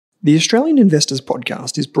The Australian Investors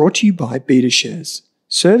Podcast is brought to you by BetaShares,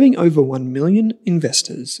 serving over 1 million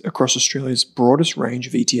investors across Australia's broadest range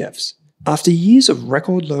of ETFs. After years of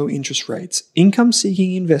record low interest rates,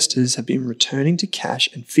 income-seeking investors have been returning to cash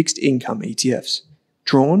and fixed income ETFs,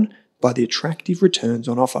 drawn by the attractive returns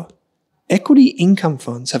on offer. Equity income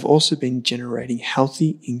funds have also been generating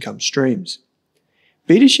healthy income streams.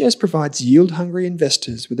 BetaShares provides yield-hungry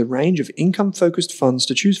investors with a range of income-focused funds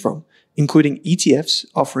to choose from, including ETFs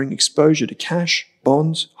offering exposure to cash,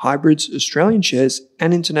 bonds, hybrids, Australian shares,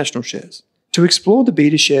 and international shares. To explore the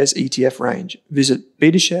BetaShares ETF range, visit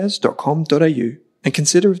betashares.com.au and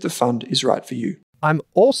consider if the fund is right for you. I'm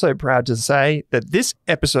also proud to say that this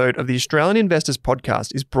episode of the Australian Investors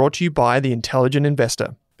Podcast is brought to you by The Intelligent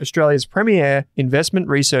Investor, Australia's premier investment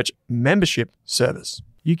research membership service.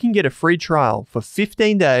 You can get a free trial for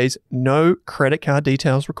 15 days, no credit card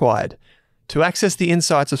details required. To access the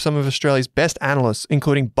insights of some of Australia's best analysts,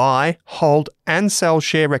 including buy, hold, and sell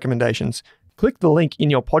share recommendations, click the link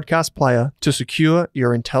in your podcast player to secure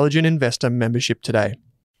your Intelligent Investor membership today.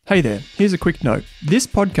 Hey there, here's a quick note. This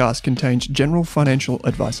podcast contains general financial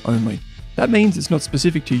advice only. That means it's not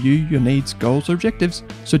specific to you, your needs, goals, or objectives,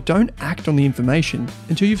 so don't act on the information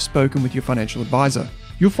until you've spoken with your financial advisor.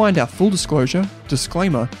 You'll find our full disclosure,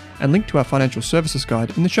 disclaimer, and link to our financial services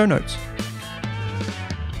guide in the show notes.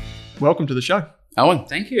 Welcome to the show. Owen,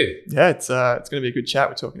 thank you. Yeah, it's going to be a good chat.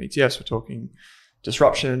 We're talking ETFs, we're talking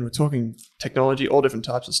disruption, we're talking technology, all different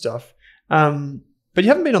types of stuff. But you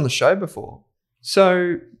haven't been on the show before.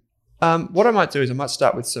 So what I might do is I might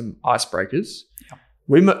start with some icebreakers.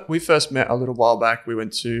 Yeah. We first met a little while back. We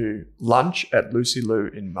went to lunch at Lucy Lou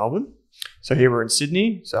in Melbourne. So here we're in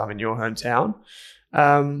Sydney. So I'm in your hometown.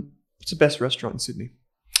 What's the best restaurant in Sydney?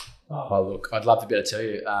 Oh, look, I'd love to be able to tell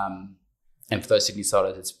you. And for those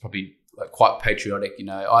Sydney-siders, it's probably like quite patriotic. You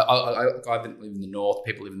know, I live in the north.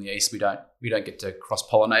 People live in the east. We don't get to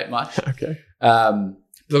cross-pollinate much. Okay. But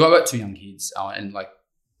look, I've got 2 young kids, and like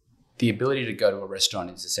the ability to go to a restaurant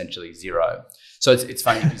is essentially zero. So it's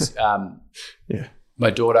funny because yeah, my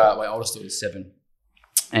oldest daughter is 7.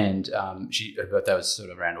 And her birthday was sort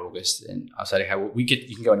of around August, and I said, "Okay, well, you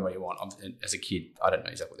can go anywhere you want." As a kid, I don't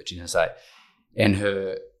know exactly what she's going to say, and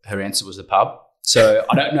her answer was the pub. So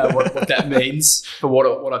I don't know what that means for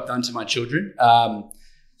what I've done to my children.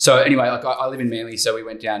 So anyway, like I live in Manly, so we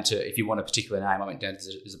went down to, if you want a particular name, I went down to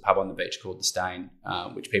there's a pub on the beach called the Stain,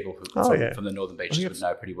 which people from the northern beaches would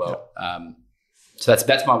know pretty well. Yeah. So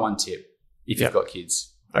that's my one tip if you've got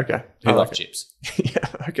kids. Okay, who love chips. Yeah,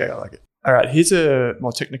 okay, I like it. All right, here's a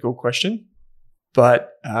more technical question,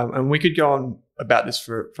 but and we could go on about this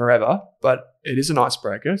for forever, but it is an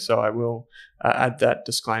icebreaker, so I will add that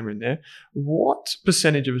disclaimer in there. What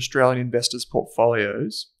percentage of Australian investors'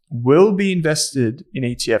 portfolios will be invested in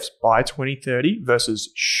ETFs by 2030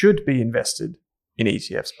 versus should be invested in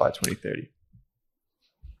ETFs by 2030?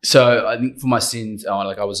 So I think for my sins,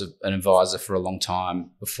 I was an advisor for a long time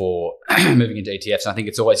before moving into ETFs. And I think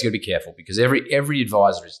it's always got to be careful because every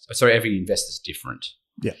investor is different.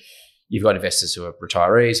 Yeah, you've got investors who are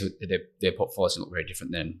retirees, their portfolios look very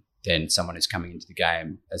different than someone who's coming into the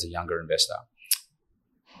game as a younger investor.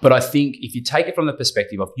 But I think if you take it from the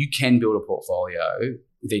perspective of you can build a portfolio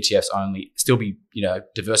with ETFs only, still be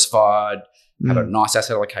diversified, have a nice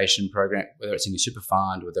asset allocation program, whether it's in your super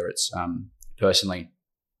fund, whether it's personally.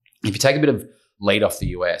 If you take a bit of lead off the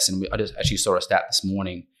US, and I just actually saw a stat this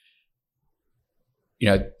morning,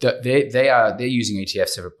 they're using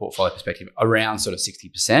ETFs from a portfolio perspective around sort of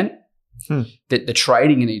 60%. The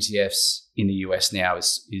trading in ETFs in the US now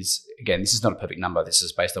is again, this is not a perfect number. This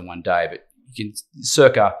is based on one day, but you can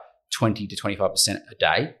circa 20 to 25% a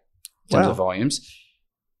day in terms of volumes.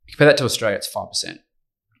 You compare that to Australia, it's 5%.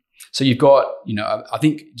 So you've got, I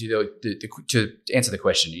think to answer the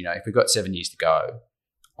question, if we've got 7 years to go,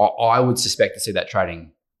 I would suspect to see that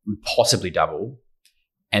trading possibly double.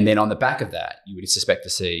 And then on the back of that, you would suspect to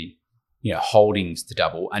see, holdings to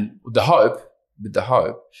double, and with the hope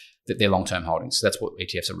that they're long-term holdings. So that's what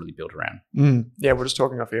ETFs are really built around. Yeah, we're just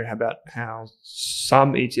talking off here about how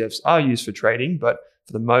some ETFs are used for trading, but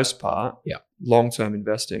for the most part, long-term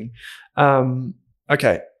investing.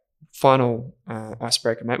 Okay, final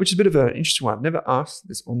icebreaker, mate, which is a bit of an interesting one. I've never asked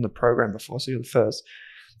this on the program before, so you're the first.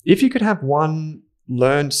 If you could have one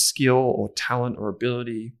learned skill or talent or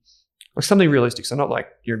ability, or something realistic, so not like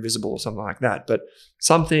you're invisible or something like that, but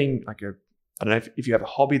something like I don't know if you have a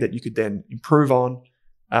hobby that you could then improve on,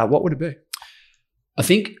 what would it be? I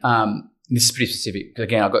think this is pretty specific because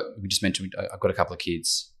again, we just mentioned I've got a couple of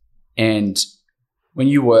kids, and when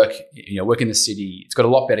you work in the city, it's got a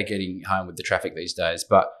lot better getting home with the traffic these days.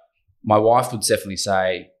 But my wife would definitely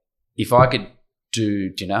say, if I could do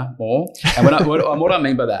dinner more. And what I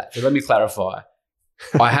mean by that, so let me clarify.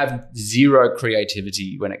 I have zero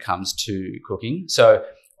creativity when it comes to cooking. So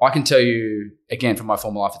I can tell you, again, from my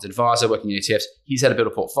former life as an advisor working in ETFs, he's had to build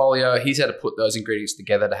a portfolio. He's had to put those ingredients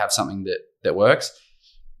together to have something that works.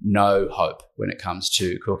 No hope when it comes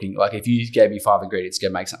to cooking. Like if you gave me 5 ingredients to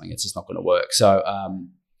go make something, it's just not going to work. So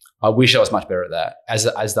I wish I was much better at that,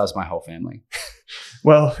 as does my whole family.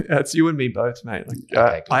 Well, it's you and me both, mate.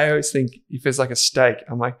 Like, I always think if there's like a steak,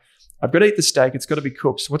 I'm like, I've got to eat the steak. It's got to be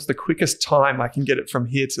cooked. So what's the quickest time I can get it from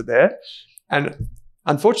here to there? And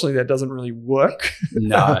unfortunately, that doesn't really work.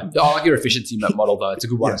 No. I like your efficiency model, though. It's a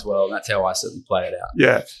good one as well. And that's how I certainly play it out.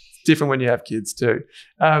 Yeah. It's different when you have kids too.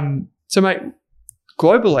 So, mate,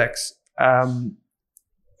 Global X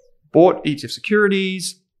bought ETF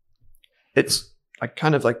securities. It's like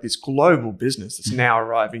kind of like this global business that's now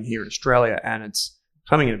arriving here in Australia, and it's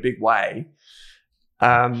coming in a big way.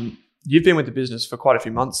 You've been with the business for quite a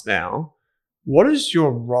few months now. What does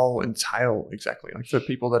your role entail exactly? Like for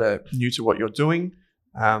people that are new to what you're doing,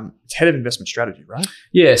 it's head of investment strategy, right?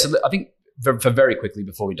 Yeah. So I think for very quickly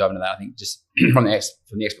before we dive into that, I think just from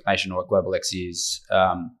the explanation of what Global X is.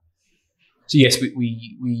 So yes,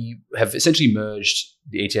 we have essentially merged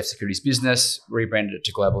the ETF securities business, rebranded it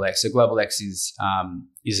to Global X. So Global X is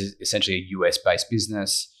essentially a US based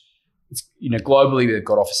business. It's, globally they've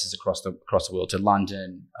got offices across the world, to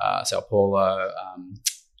London, Sao Paulo,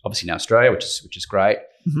 obviously now Australia, which is great.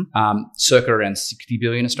 Mm-hmm. Circa around 60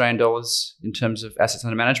 billion Australian dollars in terms of assets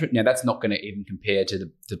under management. Now that's not going to even compare to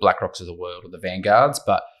the BlackRocks of the world or the Vanguards,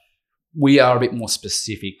 but we are a bit more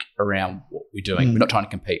specific around what we're doing. We're not trying to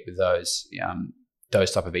compete with those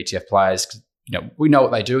type of ETF players, because we know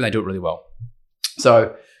what they do and they do it really well.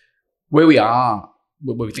 So where we are,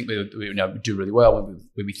 where we think we do really well,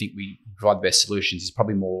 where we think we provide the best solutions, is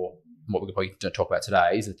probably more what we're probably going to talk about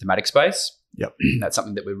today is the thematic space. Yep, that's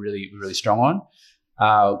something that we're really strong on.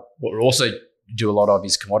 What we're also do a lot of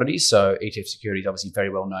is commodities. So ETF securities, obviously very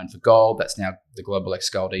well known for gold. That's now the Global X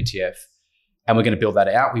Gold ETF. And we're going to build that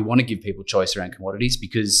out. We want to give people choice around commodities,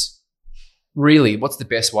 because really, what's the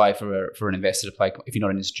best way for an investor to play, if you're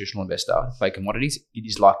not an institutional investor, to play commodities? It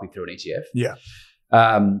is likely through an ETF. Yeah.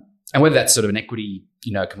 And whether that's sort of an equity,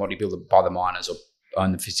 commodity built by the miners or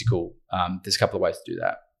own the physical, there's a couple of ways to do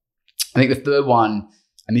that. I think the third one,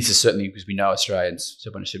 and this is certainly because we know Australians,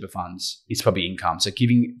 super funds, is probably income. So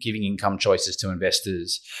giving income choices to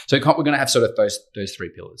investors. So we're going to have sort of those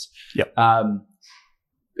 3 pillars. Yep.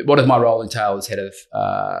 What does my role entail as head of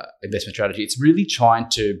investment strategy? It's really trying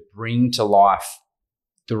to bring to life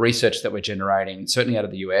the research that we're generating, certainly out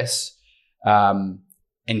of the US, and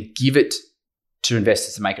give it to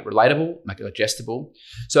investors to make it relatable, make it digestible.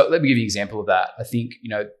 So let me give you an example of that. I think,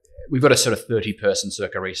 we've got a sort of 30-person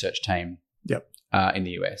circa research team in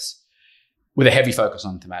the US with a heavy focus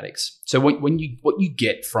on thematics. So what you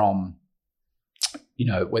get from,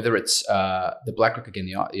 whether it's the BlackRock, again,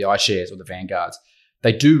 the iShares or the Vanguards,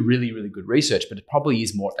 they do really, really good research, but it probably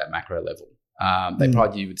is more at that macro level. They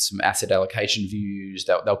provide you with some asset allocation views.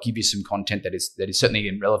 They'll give you some content that is certainly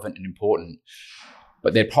relevant and important,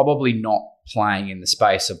 but they're probably not playing in the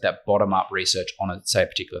space of that bottom-up research on a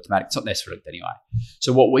particular thematic. It's not necessarily anyway.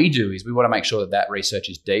 So what we do is we want to make sure that research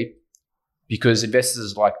is deep, because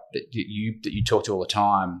investors like that you talk to all the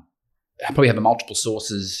time probably have multiple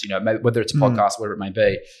sources, whether it's a podcast, whatever it may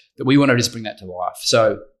be, that we want to just bring that to life.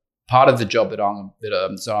 So part of the job that I'm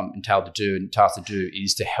entailed to do and tasked to do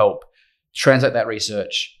is to help translate that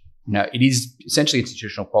research. It is essentially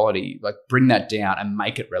institutional quality, like bring that down and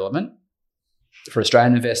make it relevant for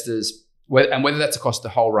Australian investors, whether that's across the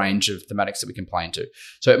whole range of thematics that we can play into.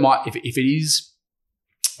 So it might, if it is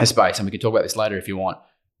a space, and we can talk about this later if you want,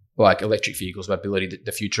 like electric vehicles, mobility,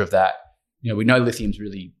 the future of that. We know lithium's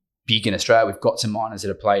really big in Australia. We've got some miners that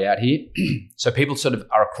have played out here. So people sort of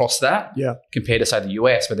are across that compared to, say, the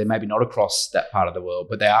US, where they're maybe not across that part of the world,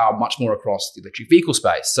 but they are much more across the electric vehicle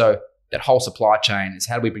space. So that whole supply chain is,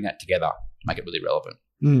 how do we bring that together to make it really relevant?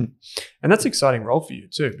 And that's an exciting role for you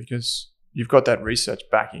too, because you've got that research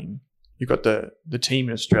backing. You've got the team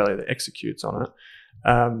in Australia that executes on it.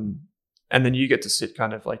 And then you get to sit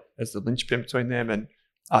kind of like as the linchpin between them and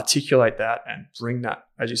articulate that and bring that,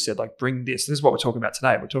 as you said, like bring this. This is what we're talking about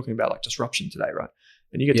today. We're talking about like disruption today, right?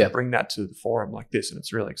 And you get to bring that to the forum like this, and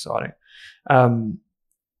it's really exciting.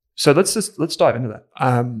 So let's dive into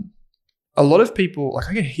that. A lot of people, like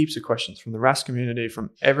I get heaps of questions from the Rask community,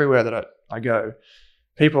 from everywhere that I go.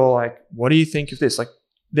 People are like, what do you think of this? Like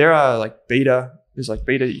there are like beta, there's like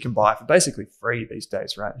beta that you can buy for basically free these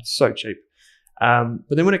days, right? It's so cheap. But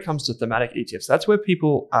then when it comes to thematic ETFs, that's where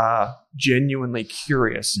people are genuinely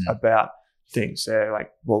curious about things. They're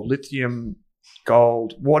like, well, lithium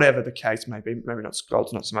gold, whatever the case may be. Maybe not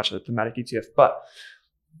gold's not so much a thematic ETF, but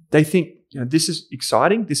they think, this is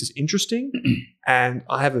exciting, this is interesting, and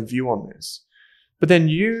I have a view on this. But then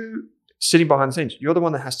you, sitting behind the scenes, you're the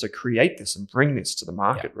one that has to create this and bring this to the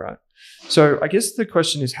market, right? So I guess the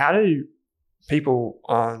question is, how do people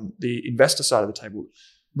on the investor side of the table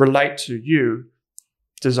relate to you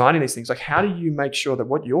designing these things? Like, how do you make sure that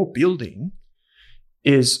what you're building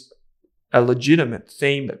is a legitimate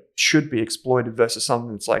theme that should be exploited versus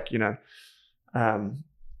something that's like, something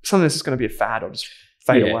that's just going to be a fad or just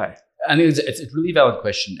fade away? I think it's a really valid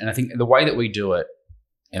question. And I think the way that we do it,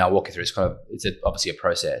 and I'll walk you through, it's obviously a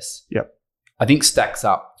process. Yep. I think stacks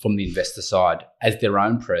up from the investor side as their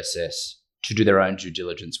own process to do their own due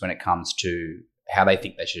diligence when it comes to how they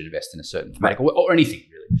think they should invest in a certain thematic or anything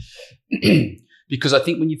really. Because I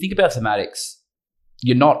think when you think about thematics,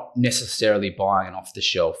 you're not necessarily buying an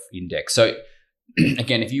off-the-shelf index. So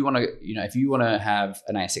again, if you want to have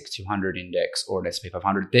an ASX 200 index or an S&P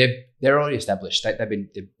 500, they're already established. They've been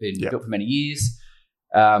built for many years.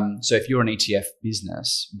 So if you're an ETF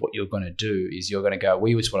business, what you're going to do is you're going to go,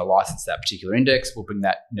 we just want to license that particular index. We'll bring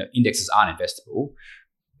that, indexes aren't investable,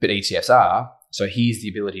 but ETFs are. So here's the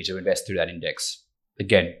ability to invest through that index.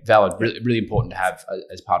 Again, valid, really important to have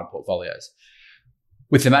as part of portfolios.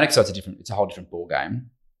 With thematic, so it's a whole different ball game.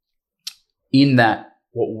 In that,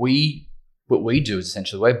 what we do is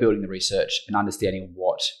essentially we're building the research and understanding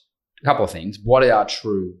a couple of things. What are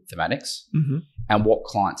true thematics and what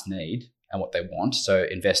clients need and what they want. So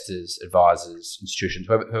investors, advisors, institutions,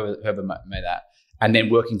 whoever may that, and then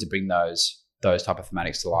working to bring those type of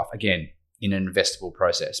thematics to life, again, in an investable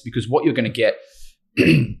process. Because what you're going to get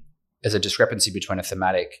as a discrepancy between a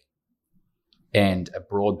thematic and a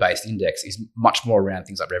broad-based index is much more around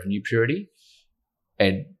things like revenue purity.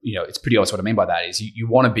 And, it's pretty obvious what I mean by that is you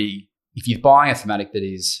want to be, if you're buying a thematic that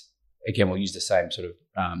is, again, we'll use the same sort of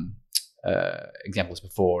examples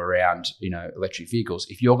before around, electric vehicles.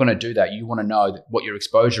 If you're going to do that, you want to know that what your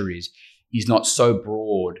exposure is not so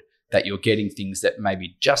broad that you're getting things that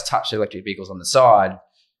maybe just touch electric vehicles on the side,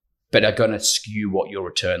 but are going to skew what your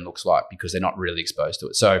return looks like because they're not really exposed to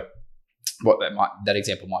it. So what that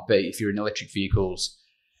example might be, if you're in electric vehicles,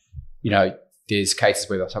 there's cases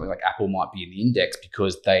where something like Apple might be in the index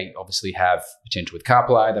because they obviously have potential with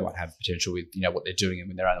CarPlay. They might have potential with, what they're doing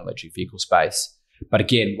in their own electric vehicle space. But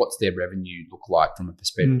again, what's their revenue look like from a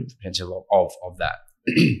perspective potential of that?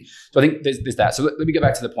 So I think there's that. So let me go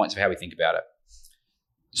back to the points of how we think about it.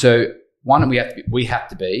 So one, we have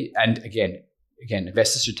to be, and again,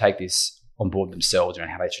 investors should take this on board themselves around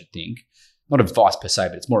how they should think. Not advice per se,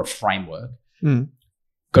 but it's more a framework. Got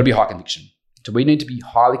to be high conviction. So we need to be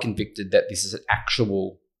highly convicted that this is an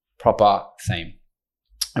actual proper theme.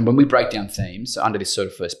 And when we break down themes, so under this sort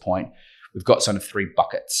of first point, we've got sort of three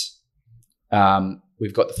buckets.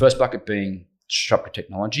 We've got the first bucket being disruptive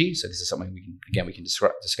technology. So this is something we can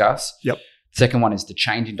discuss. Yep. The second one is the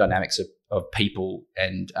changing dynamics of people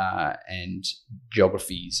and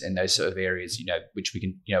geographies and those sort of areas, which we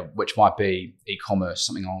can, which might be e-commerce,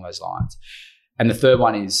 something along those lines. And the third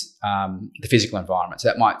one is the physical environment. So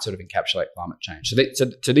that might sort of encapsulate climate change. So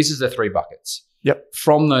this is the three buckets. Yep.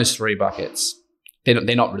 From those three buckets, they're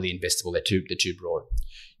not really investable. They're too broad.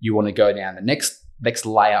 You want to go down the next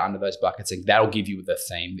layer under those buckets, and that'll give you the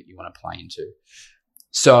theme that you want to play into.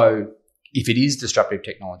 So if it is disruptive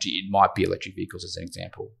technology, it might be electric vehicles as an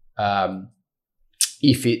example.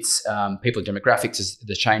 If it's people and demographics, as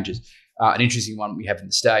the changes, an interesting one we have in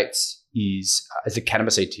the States is a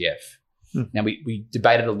cannabis ETF. Now, we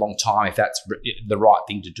debated a long time if that's the right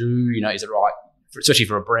thing to do. Is it right, especially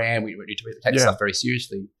for a brand? We need to take this stuff very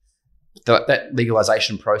seriously. That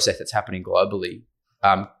legalization process that's happening globally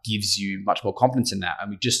gives you much more confidence in that. And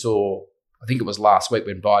we just saw, I think it was last week,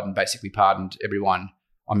 when Biden basically pardoned everyone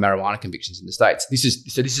on marijuana convictions in the States. This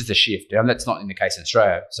is the shift. And that's not in the case in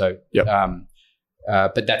Australia. So,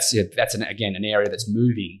 but that's an area that's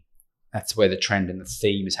moving. That's where the trend and the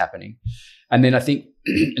theme is happening. And then I think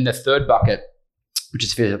in the third bucket, which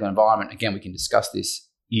is physical environment, again, we can discuss this,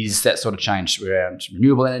 is that sort of change around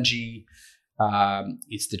renewable energy.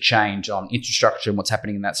 It's the change on infrastructure and what's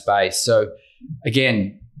happening in that space. So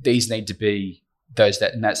again, these need to be that's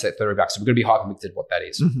that third bucket. So we're going to be high convicted what that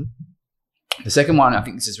is. The second one, I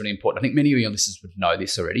think this is really important. I think many of your listeners would know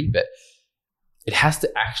this already, but it has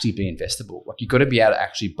to actually be investable. Like, you've got to be able to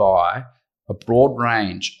actually buy a broad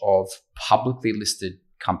range of publicly listed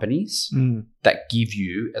companies that give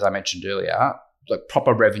you, as I mentioned earlier, like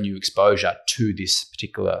proper revenue exposure to this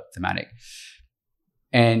particular thematic.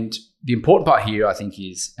 And the important part here, I think,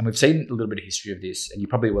 is, and we've seen a little bit of history of this, and you're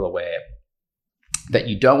probably well aware, that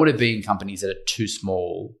you don't want to be in companies that are too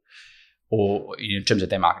small or in terms of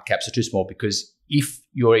their market caps are too small, because if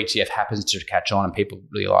your ETF happens to catch on and people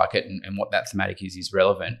really like it and what that thematic is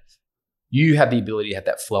relevant, you have the ability to have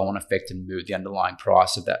that flow-on effect and move the underlying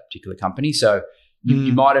price of that particular company. So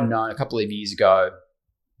you might have known a couple of years ago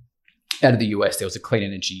out of the US, there was a clean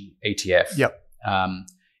energy ETF. Yep.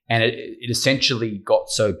 And it essentially got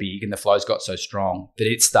so big and the flows got so strong that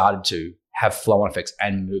it started to have flow-on effects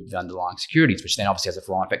and move the underlying securities, which then obviously has a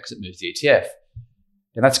flow-on effect because it moves the ETF.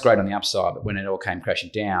 And that's great on the upside, but when it all came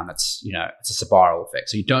crashing down, it's a spiral effect.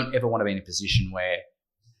 So you don't ever want to be in a position where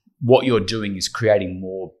what you're doing is creating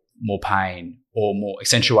more pain or more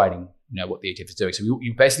accentuating, what the ETF is doing. So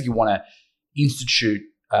you basically want to institute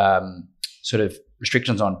sort of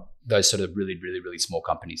restrictions on those sort of really, really, really small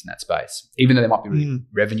companies in that space, even though they might be really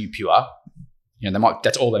revenue pure.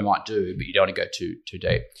 That's all they might do, but you don't want to go too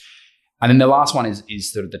deep. And then the last one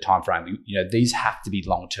is sort of the time frame. These have to be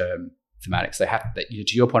long-term thematics. They have to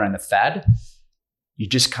your point on the fad, you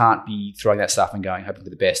just can't be throwing that stuff and hoping for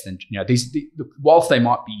the best. And whilst they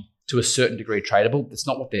might be to a certain degree tradable, that's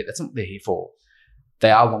not what they're here for.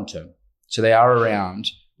 They are long-term. So they are around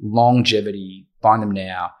longevity, buying them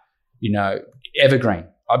now, evergreen.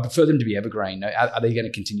 I prefer them to be evergreen. Are they going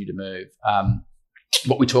to continue to move?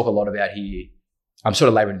 What we talk a lot about here, I'm sort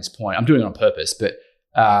of laboring this point. I'm doing it on purpose, but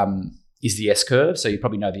is the S-curve. So you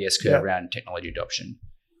probably know the S-curve around technology adoption.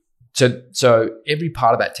 So every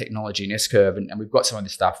part of that technology and S-curve, and we've got some of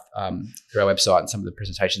this stuff through our website and some of the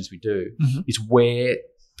presentations we do, is where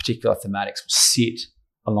particular thematics will sit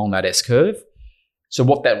along that S-curve. So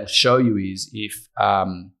what that will show you is if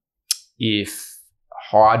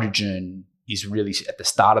hydrogen is really at the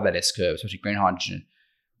start of that S-curve, especially green hydrogen,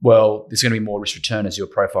 well, there's going to be more risk return as your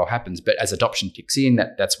profile happens. But as adoption kicks in,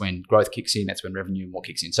 that's when growth kicks in, that's when revenue more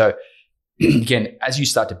kicks in. So again, as you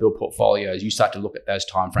start to build portfolios, you start to look at those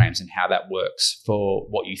timeframes and how that works for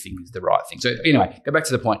what you think is the right thing. So anyway, go back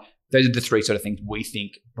to the point. Those are the three sort of things we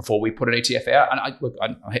think before we put an ETF out. And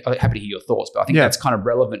I'm happy to hear your thoughts, but I think that's kind of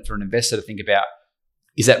relevant for an investor to think about,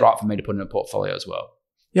 is that right for me to put in a portfolio as well?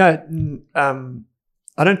 Yeah.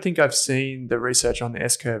 I don't think I've seen the research on the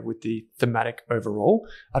S-curve with the thematic overall.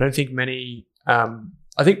 I don't think many,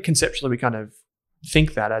 I think conceptually we kind of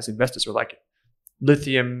think that as investors, we're like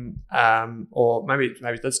lithium, or maybe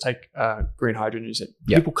let's take green hydrogen.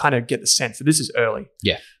 People kind of get the sense that this is early.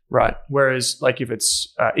 Yeah. Right. Whereas like if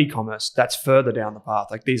it's e-commerce, that's further down the path.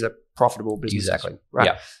 Like these are profitable businesses. Exactly. Right.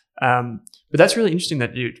 Yeah. But that's really interesting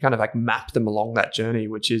that you kind of like map them along that journey,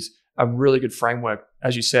 which is a really good framework.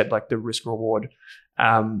 As you said, like the risk reward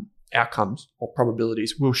outcomes or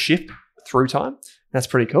probabilities will shift through time. That's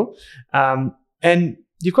pretty cool. And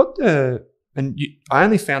you've got I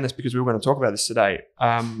only found this because we were going to talk about this today,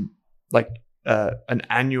 an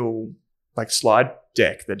annual slide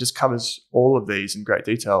deck that just covers all of these in great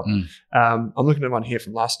detail. I'm looking at one here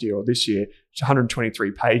from last year or this year. It's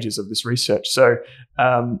 123 pages of this research. So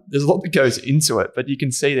there's a lot that goes into it, but you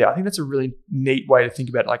can see there, I think that's a really neat way to think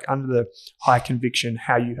about it, like under the high conviction,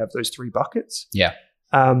 how you have those three buckets. Yeah.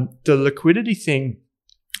 The liquidity thing,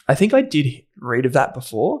 I think I did read of that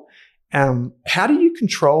before. How do you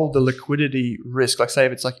control the liquidity risk? Like say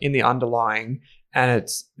if it's like in the underlying and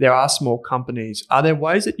there are small companies, are there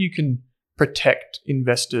ways that you can protect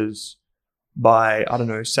investors by, I don't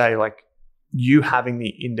know, say like you having the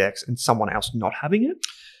index and someone else not having it?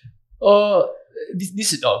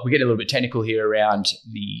 This is we're getting a little bit technical here around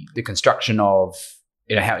the construction of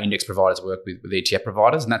how index providers work with ETF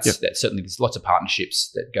providers, and that's certainly there's lots of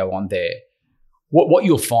partnerships that go on there. What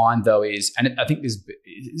you'll find though is, and I think there's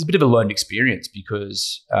a bit of a learned experience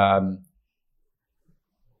because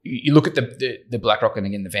you look at the BlackRock and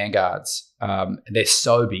again the Vanguards, they're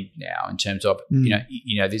so big now in terms of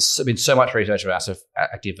there's been so much research about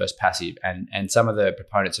active versus passive, and some of the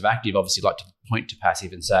proponents of active obviously like to point to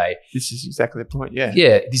passive and say this is exactly the point.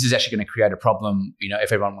 Yeah, this is actually going to create a problem.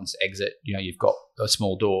 If everyone wants to exit, you've got a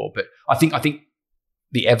small door. But I think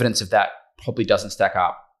the evidence of that probably doesn't stack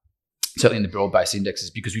up, certainly in the broad-based indexes,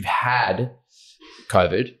 because we've had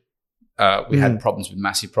COVID. We had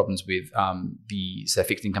massive problems with the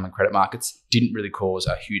fixed income and credit markets. Didn't really cause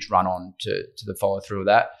a huge run on to the follow through of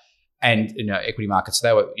that, and equity markets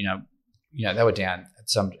they were they were down at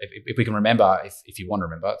some. If we can remember, if you want to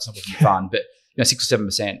remember, it's not going to be fun, but 6 or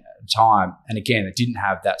 7% at the time. And again, it didn't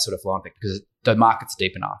have that sort of flow effect because the market's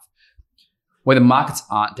deep enough. Where the markets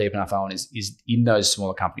aren't deep enough, Owen, is in those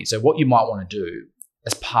smaller companies. So what you might want to do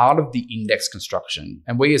as part of the index construction,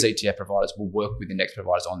 and we as ETF providers will work with index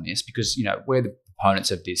providers on this because, we're the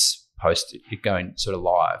proponents of this post going sort of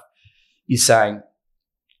live, is saying,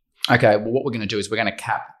 okay, well, what we're going to do is we're going to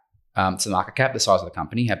cap to the market cap, the size of the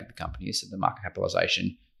company, how big the company is, so the market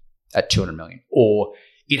capitalization, at 200 million, or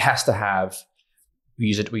it has to have. We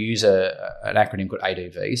use an acronym called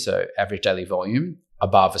ADV, so average daily volume,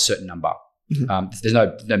 above a certain number. There's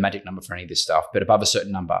no magic number for any of this stuff, but above a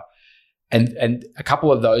certain number. And a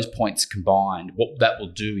couple of those points combined, what that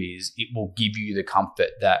will do is it will give you the comfort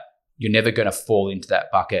that you're never going to fall into that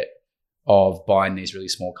bucket of buying these really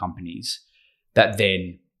small companies that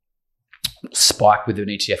then spike with an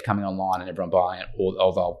ETF coming online and everyone buying it, or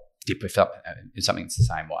they'll dip in something that's the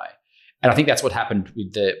same way. And I think that's what happened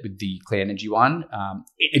with the clean energy one.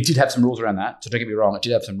 It did have some rules around that, so don't get me wrong. It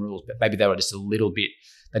did have some rules, but maybe they were just a little bit.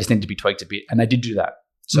 They just needed to be tweaked a bit, and they did do that.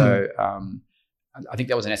 So I think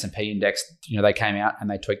that was an S&P index. They came out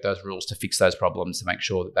and they tweaked those rules to fix those problems to make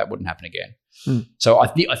sure that wouldn't happen again. So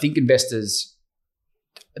I think investors.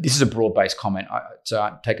 This is a broad-based comment, so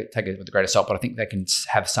I take it with a grain of salt, but I think they can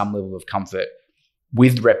have some level of comfort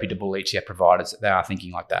with reputable ETF providers that they are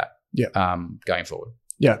thinking like that. Going forward.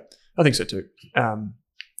 Yeah. I think so too.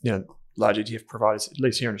 Large ETF providers, at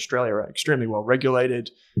least here in Australia, are extremely well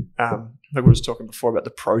regulated. Like we were just talking before about the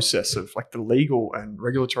process of like the legal and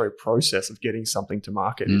regulatory process of getting something to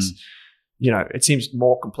market is, it seems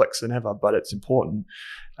more complex than ever, but it's important.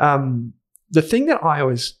 The thing that I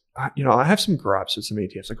always, I have some gripes with some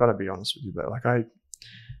ETFs. I got to be honest with you, but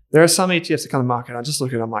there are some ETFs that come to market. I just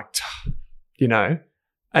look at them like,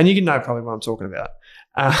 and you can know probably what I'm talking about.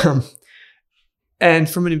 And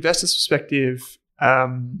from an investor's perspective,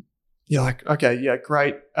 you're like, okay, yeah,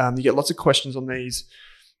 great. You get lots of questions on these,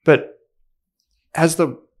 but as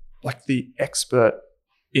the expert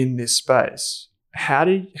in this space, how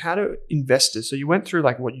do investors? So you went through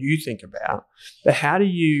like what you think about, but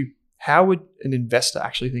how would an investor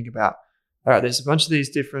actually think about? All right, there's a bunch of these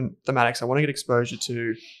different thematics I want to get exposure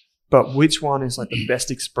to, but which one is like the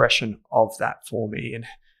best expression of that for me? And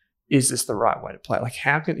is this the right way to play? Like,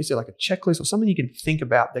 is there like a checklist or something you can think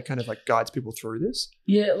about that kind of like guides people through this?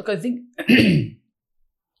 Yeah, look, I think,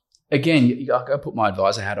 again, I go put my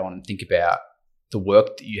advisor hat on and think about the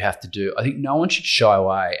work that you have to do. I think no one should shy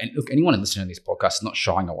away. And look, anyone listening to this podcast is not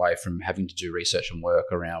shying away from having to do research and work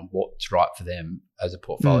around what's right for them as a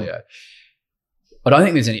portfolio. I don't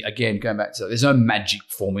think there's any, again, going back to, there's no magic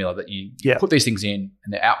formula that you put these things in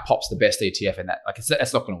and out pops the best ETF, and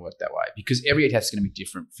that's not going to work that way, because every ETF is going to be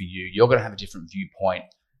different for you. You're going to have a different viewpoint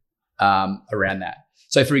around that.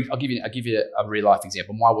 So I'll give you a real life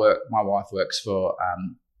example. My wife works for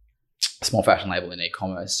a small fashion label in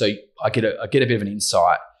e-commerce. So I get a bit of an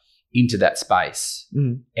insight into that space.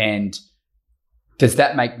 And does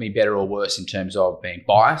that make me better or worse in terms of being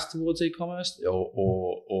biased towards e-commerce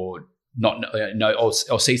or not,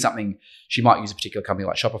 or see something? She might use a particular company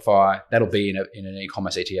like Shopify. That'll be in an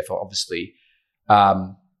e-commerce ETF, obviously.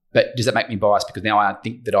 But does that make me biased because now I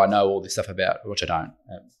think that I know all this stuff about, which I don't.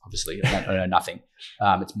 Obviously, I know nothing.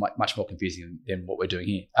 It's much more confusing than what we're doing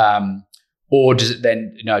here. Or does it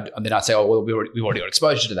then, and then I'd say, oh, well, we've already got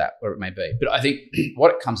exposure to that, whatever it may be. But I think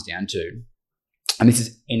what it comes down to, and this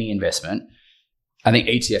is any investment, I think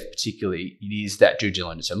ETF particularly, it is that due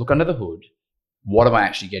diligence. So look under the hood. What am I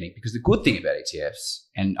actually getting? Because the good thing about ETFs,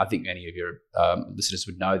 and I think many of your listeners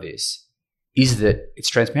would know this, is that it's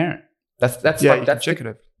transparent. That's the key.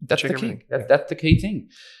 That's the key thing.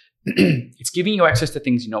 It's giving you access to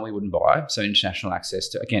things you normally wouldn't buy. So international access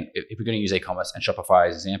to, again, if we're going to use e-commerce and Shopify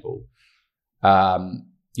as an example,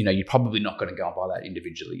 you're probably not going to go and buy that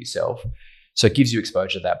individually yourself. So it gives you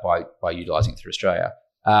exposure to that by utilizing it through Australia.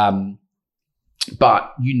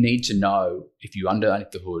 But you need to know, if you underneath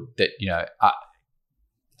the hood, that,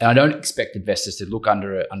 and I don't expect investors to look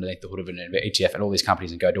underneath the hood of an ETF and all these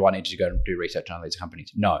companies and go, do I need to go and do research on all these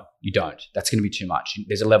companies? No, you don't. That's going to be too much.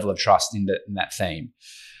 There's a level of trust in that theme.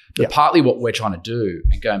 But partly what we're trying to do,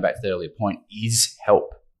 and going back to the earlier point, is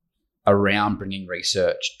help around bringing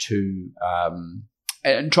research to,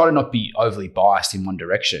 and try to not be overly biased in one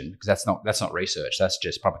direction, because that's not research. That's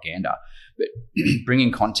just propaganda. But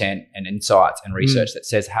bringing content and insights and research that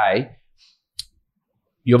says, hey,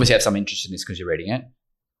 you obviously have some interest in this because you're reading it.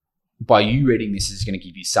 By you reading this is going to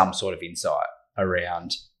give you some sort of insight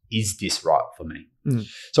around, is this right for me?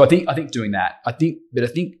 So I think doing that, I think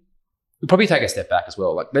we'll probably take a step back as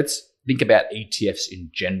well. Like, let's think about ETFs in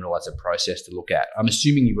general as a process to look at. I'm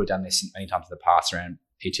assuming you would have done this many times in the past around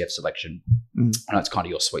ETF selection. I know it's kind of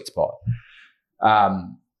your sweet spot.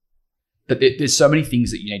 But there's so many things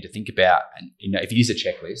that you need to think about. And, if you use a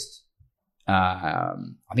checklist, I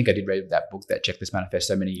think I did read that book, that Checklist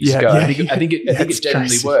Manifesto, many years ago. I think it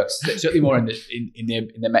generally works. Certainly more in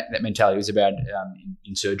that mentality. It was about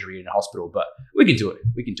in surgery in a hospital, but we can do it.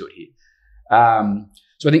 We can do it here.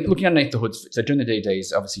 So I think looking underneath the hood, so doing the DD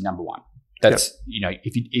is obviously number one. That's,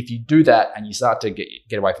 if you do that and you start to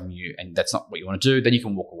get away from you and that's not what you want to do, then you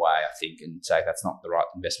can walk away, I think, and say that's not the right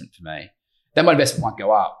investment for me. Then my investment might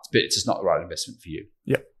go up, but it's just not the right investment for you.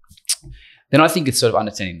 Yeah. Then I think it's sort of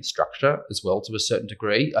understanding the structure as well to a certain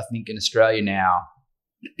degree. I think in Australia now,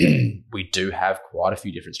 we do have quite a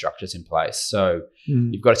few different structures in place. So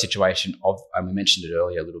you've got a situation of, and we mentioned it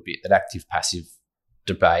earlier a little bit, that active-passive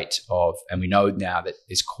debate of, and we know now that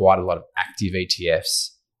there's quite a lot of active ETFs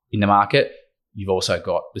in the market. You've also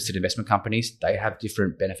got listed investment companies. They have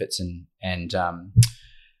different benefits and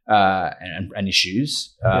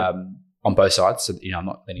issues on both sides. So I'm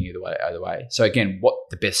not leaning either way. So again, what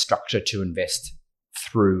the best structure to invest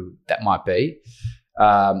through that might be.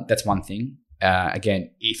 That's one thing.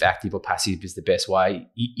 Again, if active or passive is the best way.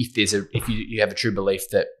 If you have a true belief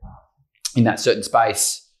that in that certain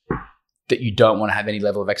space that you don't want to have any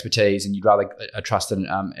level of expertise and you'd rather a trusted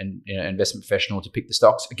investment professional to pick the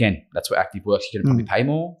stocks. Again, that's where active works. You're going to probably pay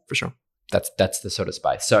more. For sure. That's the sort of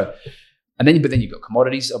space. So, but then you've got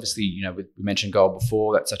commodities. Obviously, we mentioned gold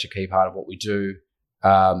before. That's such a key part of what we do.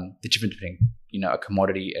 The difference between, a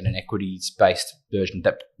commodity and an equities-based version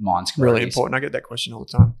that mines commodities. Really important. I get that question all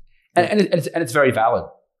the time. And it's very valid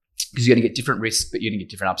because you're going to get different risks, but you're going to get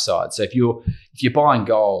different upsides. So if you're buying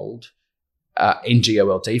gold, in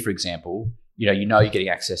GOLD, for example, you're getting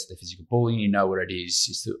access to the physical bullion, you know what it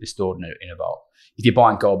is, it's stored in a vault. If you're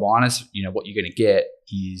buying gold miners, what you're going to get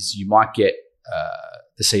is you might get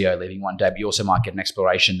the CEO leaving one day, but you also might get an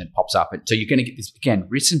exploration that pops up. And so you're going to get this, again,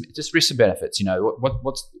 risks and benefits,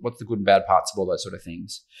 what's the good and bad parts of all those sort of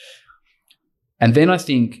things. And then I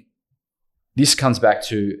think this comes back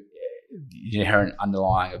to the inherent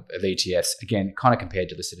underlying of ETFs, again, kind of compared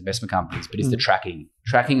to listed investment companies, but is the tracking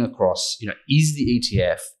across, is the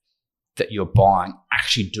ETF that you're buying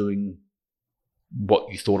actually doing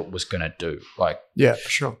what you thought it was going to do? Yeah, for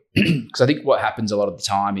sure. Because I think what happens a lot of the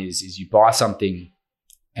time is you buy something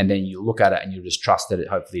and then you look at it and you just trust that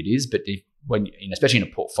hopefully it is. But especially in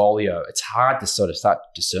a portfolio, it's hard to sort of start to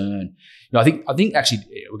discern. I think actually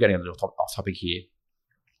we're getting a little off topic here,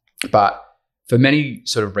 but for many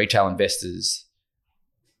sort of retail investors,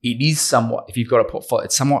 it is somewhat, if you've got a portfolio,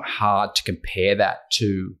 it's somewhat hard to compare that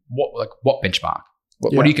to what benchmark?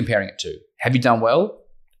 What are you comparing it to? Have you done well?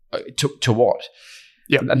 To what?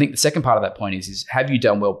 Yeah. I think the second part of that point is have you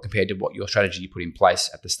done well compared to what your strategy you put in place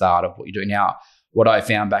at the start of what you're doing now? What I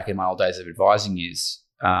found back in my old days of advising is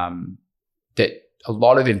that a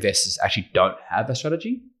lot of investors actually don't have a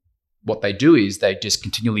strategy. What they do is they just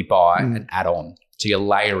continually buy and add on. So you're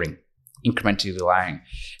layering. Incrementally layering.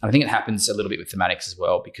 And I think it happens a little bit with thematics as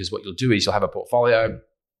well, because what you'll do is you'll have a portfolio,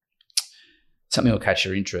 something will catch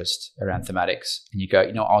your interest around thematics, and you go,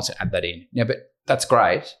 I want to add that in. But that's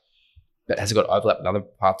great, but has it got overlap with other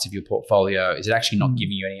parts of your portfolio? Is it actually not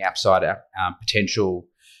giving you any upside potential?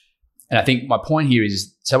 And I think my point here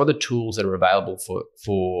is some of the tools that are available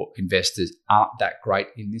for investors aren't that great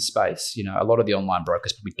in this space. A lot of the online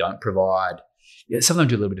brokers probably don't provide. Some of them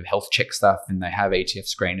do a little bit of health check stuff and they have ETF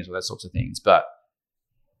screeners or those sorts of things. But,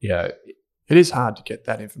 it is hard to get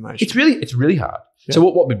that information. It's really hard. Yeah. So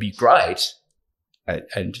what would be great,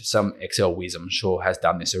 and some Excel whiz I'm sure has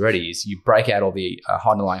done this already, is you break out all the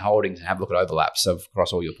underlying holdings and have a look at overlaps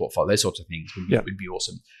across all your portfolio. Those sorts of things would be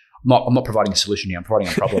awesome. I'm not providing a solution here. I'm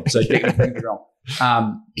providing a problem. So don't get me wrong.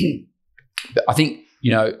 But I think,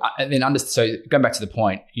 and then so going back to the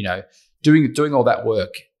point, doing all that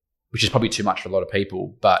work, which is probably too much for a lot of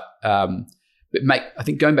people, but I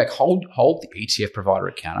think going back, hold the ETF provider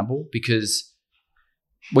accountable, because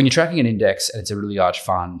when you're tracking an index and it's a really large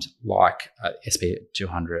fund like SP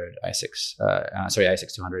 200, ASX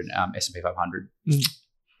 200, S&P 500,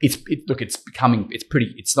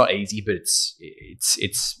 it's not easy, but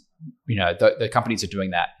the companies that are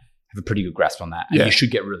doing that have a pretty good grasp on that, and you should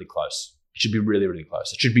get really close. It should be really, really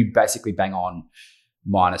close. It should be basically bang on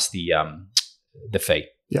minus the fee.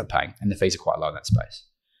 Paying, and the fees are quite low in that space.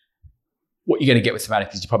 What you're going to get with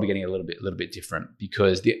thematic is you're probably getting a little bit different,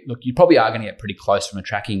 because you probably are going to get pretty close from a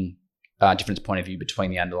tracking difference point of view between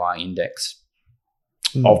the underlying index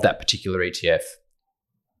of that particular ETF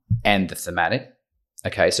and the thematic.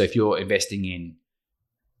 Okay, so if you're investing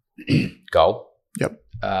in gold,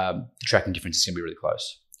 the tracking difference is going to be really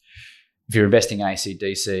close. If you're investing in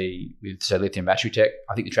AC/DC with, say, lithium battery tech,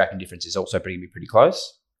 I think the tracking difference is also going to be pretty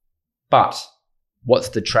close. But what's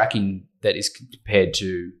the tracking that is compared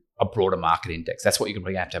to a broader market index? That's what you're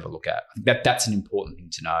going to have to have a look at. I think that's an important thing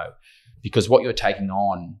to know, because what you're taking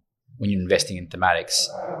on when you're investing in thematics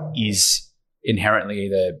is inherently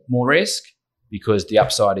either more risk, because the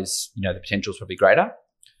upside is, the potential is probably greater,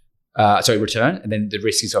 return, and then the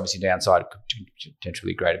risk is obviously downside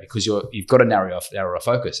potentially greater because you've got a narrower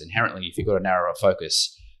focus. Inherently, if you've got a narrower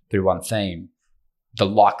focus through one theme, the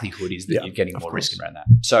likelihood is that you're getting more risk around that.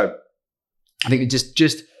 So I think it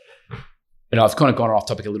just I've kind of gone off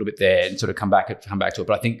topic a little bit there and sort of come back to it.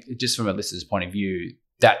 But I think just from a listener's point of view,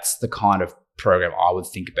 that's the kind of program I would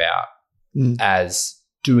think about as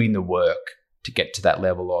doing the work to get to that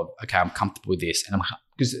level of, okay, I'm comfortable with this. And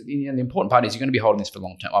because the important part is you're going to be holding this for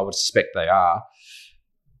long term. I would suspect they are.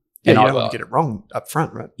 Yeah, and you don't want to get it wrong up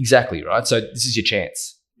front, right? Exactly, right? So this is your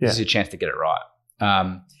chance. Yeah. This is your chance to get it right.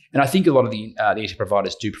 And I think a lot of the ETF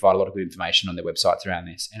providers do provide a lot of good information on their websites around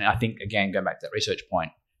this. And I think, again, going back to that research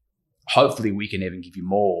point, hopefully we can even give you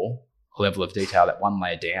more level of detail, that one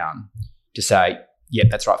layer down, to say, yeah,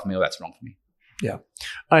 that's right for me or that's wrong for me. Yeah.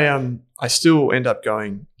 I still end up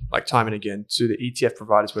going like time and again to the ETF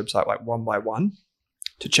provider's website, like one by one,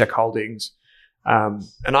 to check holdings. And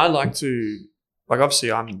I like to, like,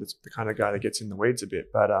 obviously I'm the kind of guy that gets in the weeds a bit,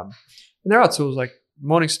 but and there are tools like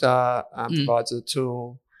Morningstar provides a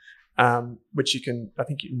tool which I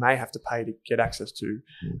think you may have to pay to get access to.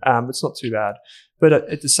 It's not too bad. But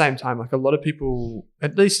at the same time, like a lot of people,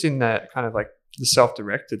 at least in that kind of like the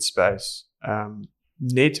self-directed space,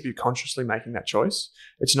 need to be consciously making that choice.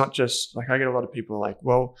 It's not just like, I get a lot of people like,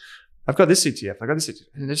 well, I've got this ETF, and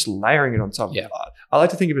they're just layering it on top of it. I like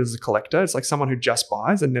to think of it as a collector. It's like someone who just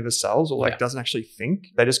buys and never sells, or like doesn't actually think.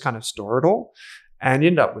 They just kind of store it all, and you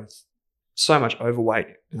end up with so much overweight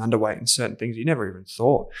and underweight in certain things you never even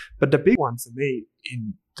thought. But the big one for me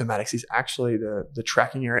in thematics is actually the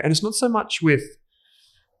tracking area. And it's not so much with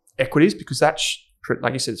equities, because that's,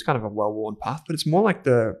 like you said, it's kind of a well-worn path, but it's more like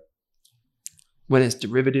when there's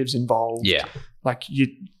derivatives involved. Yeah. Like you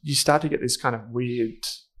start to get this kind of weird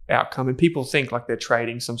outcome, and people think like they're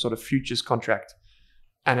trading some sort of futures contract,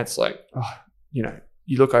 and it's like, you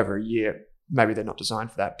look over a year, maybe they're not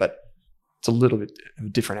designed for that, but it's a little bit of a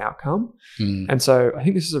different outcome. And so I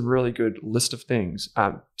think this is a really good list of things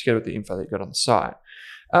together with the info that you got on the site.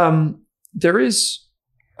 There is,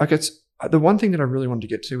 I guess, the one thing that I really wanted to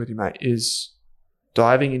get to with you, mate, is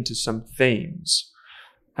diving into some themes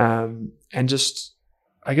and just,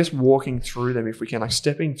 I guess, walking through them if we can, like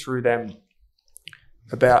stepping through them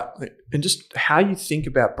and just how you think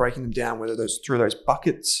about breaking them down, whether through those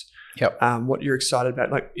buckets. Yep. What you're excited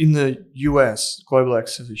about. Like in the US, Global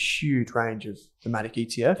X has a huge range of thematic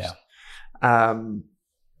ETFs.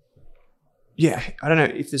 Yeah. I don't know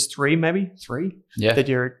if there's three that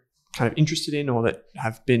you're kind of interested in or that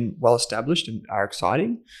have been well established and are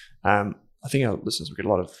exciting. I think our listeners will get a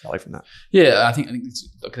lot of value from that. Yeah, I think it's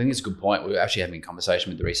a good point. We were actually having a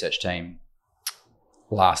conversation with the research team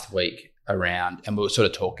last week around, and we were sort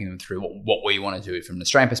of talking them through what we want to do from an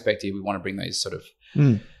Australian perspective. We want to bring those sort of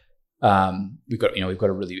we've got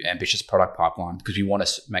a really ambitious product pipeline because we want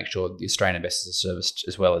to make sure the Australian investors are serviced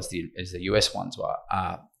as well as the US ones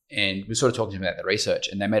are. And we're sort of talking to them about the research,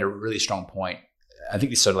 and they made a really strong point. I think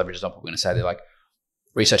this sort of leverages on what we're going to say. They're like,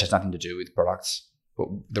 research has nothing to do with products. But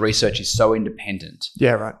the research is so independent.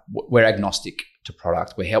 Yeah, right. We're agnostic to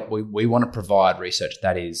product. We want to provide research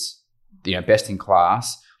that is, best in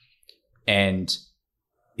class, and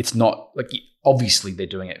it's not like, obviously they're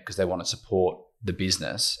doing it because they want to support the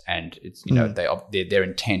business, and it's their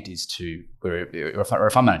intent is to we're a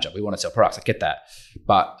fund manager. We want to sell products. I get that,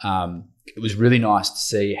 but it was really nice to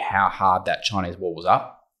see how hard that Chinese wall was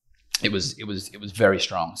up. It was very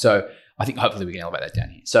strong. So I think hopefully we can elevate that down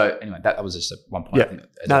here. So anyway, that was just one point. Yeah.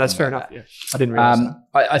 That's fair enough. Yeah, I didn't realize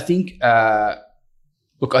that. I think I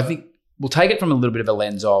think we'll take it from a little bit of a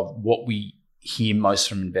lens of what we hear most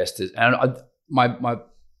from investors, and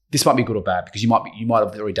this might be good or bad because you might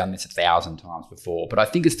have already done this 1,000 times before, but I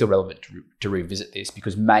think it's still relevant to revisit this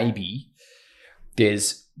because maybe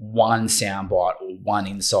there's one soundbite or one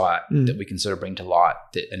insight that we can sort of bring to light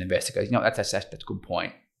that an investor goes, that's a good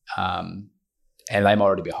point. And they might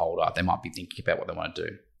already be a holder. They might be thinking about what they want to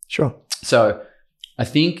do. Sure. So I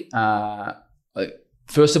think,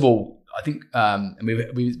 first of all, I think, and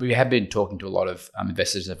we have been talking to a lot of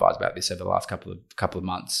investors and advisors about this over the last couple of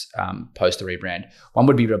months post the rebrand. One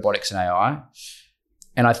would be robotics and AI,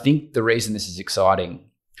 and I think the reason this is exciting,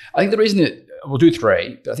 we'll do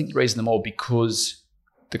three, but I think the reason they're more because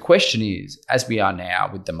the question is, as we are now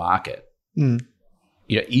with the market,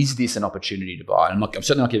 is this an opportunity to buy? And I'm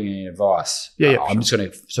certainly not giving any advice. I'm just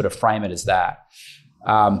going to sort of frame it as that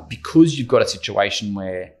because you've got a situation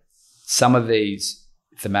where some of these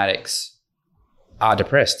thematics are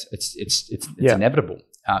depressed. It's inevitable,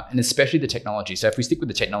 and especially the technology. So if we stick with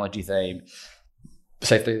the technology theme,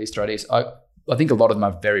 say for these strategies, I think a lot of them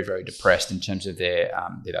are very, very depressed in terms of their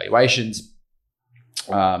valuations.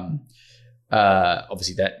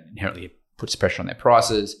 Obviously, that inherently puts pressure on their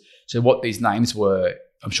prices. So what these names were,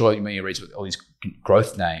 I'm sure you may have read with all these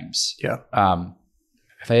growth names. Yeah.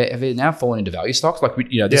 Have they now fallen into value stocks? Like,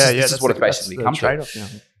 this is what it's basically come to.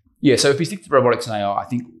 Yeah. So if we stick to robotics and AI, I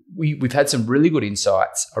think we've had some really good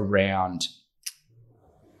insights around.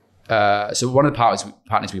 So one of the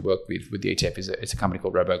partners we work with the ETF is a company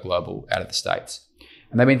called Global out of the States,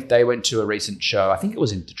 and they went to a recent show. I think it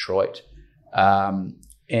was in Detroit, and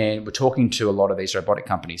we're talking to a lot of these robotic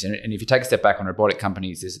companies. And if you take a step back on robotic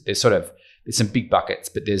companies, there's some big buckets,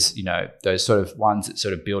 but there's those sort of ones that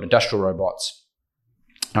sort of build industrial robots.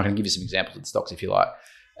 I can give you some examples of the stocks if you like.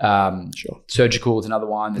 Sure. Surgical is another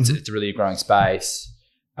one. It's a really growing space.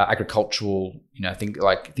 Agricultural, think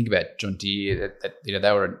about John Deere.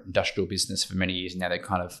 They were an industrial business for many years, and now they're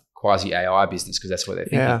kind of quasi AI business because that's what they're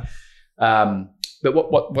thinking. Yeah. But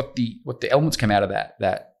what the elements come out of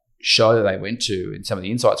that show that they went to, and some of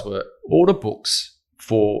the insights were order books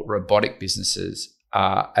for robotic businesses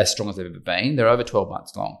are as strong as they've ever been. They're over 12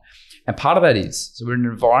 months long, and part of that is we're in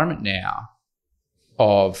an environment now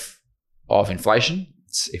of inflation.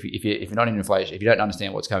 If you're not in inflation, if you don't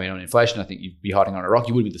understand what's going on in inflation, I think you'd be hiding on a rock.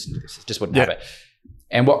 You wouldn't be listening to this. It just wouldn't happen.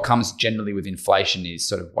 And what comes generally with inflation is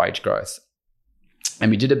sort of wage growth.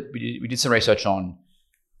 And we did some research on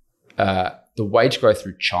the wage growth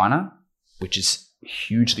through China, which is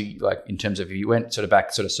hugely, like, in terms of if you went sort of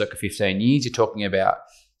back sort of circa 15 years, you're talking about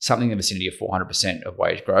something in the vicinity of 400% of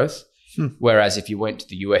wage growth. Whereas if you went to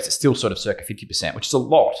the US, it's still sort of circa 50%, which is a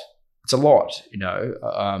lot. It's a lot,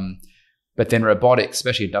 but then robotics,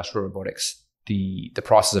 especially industrial robotics, the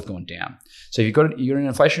prices have gone down. So if you're in an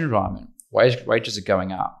inflation environment, wages are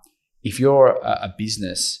going up. If you're a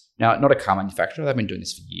business, now not a car manufacturer, they've been doing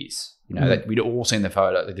this for years. That we'd all seen the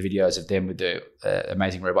videos of them with the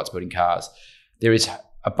amazing robots building cars. There is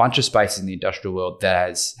a bunch of spaces in the industrial world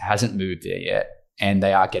that hasn't moved there yet, and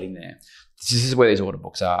they are getting there. This is where these order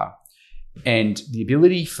books are. And the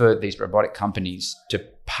ability for these robotic companies to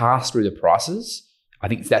pass through the prices, I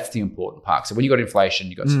think that's the important part. So when you got inflation,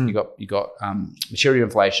 you got material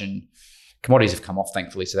inflation, commodities have come off,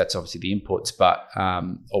 thankfully. So that's obviously the inputs, but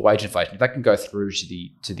or wage inflation. If that can go through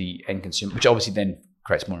to the end consumer, which obviously then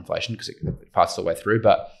creates more inflation because it passes all the way through.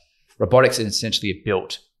 But robotics is essentially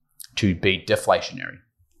built to be deflationary.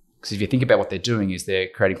 Because if you think about what they're doing, is they're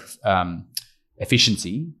creating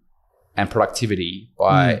efficiency and productivity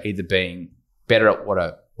by either being better at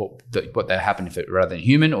what they happen if it rather than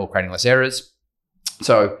human, or creating less errors.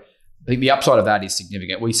 So I think the upside of that is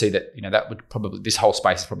significant. We see that that would probably, this whole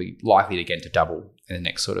space is probably likely to double in the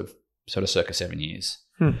next sort of circa 7 years.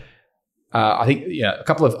 I think a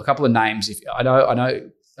couple of names. If I know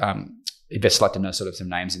investors like to know sort of some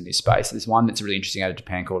names in this space. There's one that's really interesting out of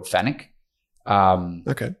Japan called thematic.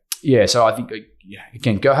 Okay. Yeah, so I think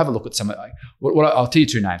again, go have a look at some of I'll tell you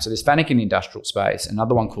two names. So there's thematic in the industrial space,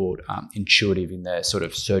 another one called intuitive in the sort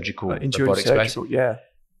of surgical robotic space. Yeah.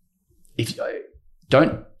 If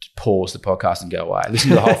don't pause the podcast and go away, listen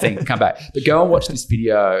to the whole thing, come back, but go and watch this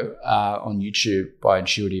video on YouTube by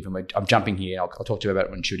Intuitive. And I'm jumping here. I'll talk to you about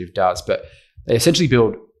what Intuitive does, but they essentially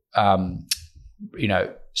build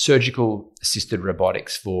surgical assisted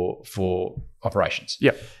robotics for operations.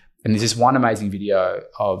 Yeah. And there's this one amazing video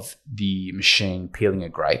of the machine peeling a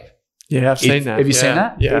grape. Yeah, I've seen that. Have you seen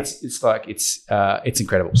that? Yeah. It's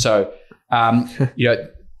incredible. So,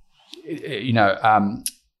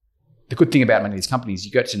 the good thing about many of these companies,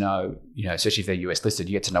 you get to know, especially if they're US listed,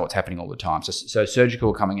 you get to know what's happening all the time. So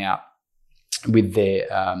Surgical coming out with their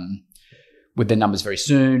numbers very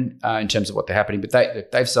soon in terms of what they're happening,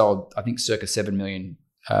 but they've sold, I think, circa 7 million.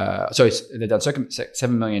 They've done circa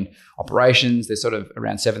 7 million operations. There's sort of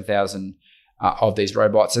around 7,000 of these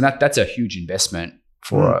robots, and that's a huge investment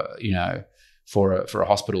for a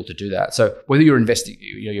hospital to do that. So whether you're investing,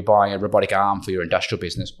 you're buying a robotic arm for your industrial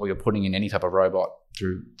business, or you're putting in any type of robot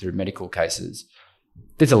through medical cases,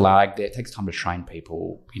 there's a lag there. It takes time to train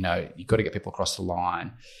people. You've got to get people across the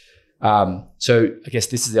line. So I guess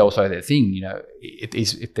this is also the thing.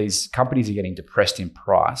 If these companies are getting depressed in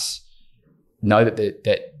price, know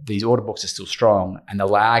that these order books are still strong, and the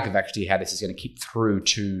lag of actually how this is going to keep through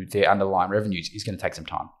to their underlying revenues is going to take some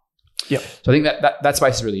time. Yeah. So I think that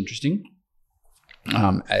space is really interesting.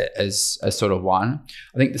 As sort of one.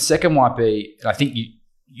 I think the second might be, and I think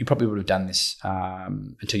you probably would have done this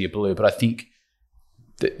until you blew, but I think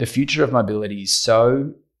the future of mobility is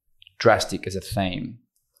so drastic as a theme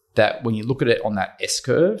that when you look at it on that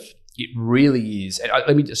S-curve, it really is. And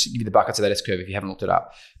let me just give you the buckets of that S-curve if you haven't looked it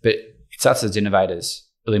up. But it starts as innovators,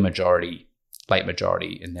 early majority, late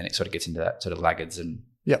majority, and then it sort of gets into that sort of laggards. And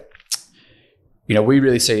yep. we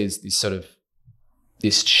really see as this sort of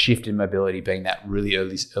this shift in mobility being that really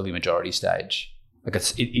early majority stage. Like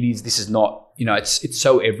this is not, it's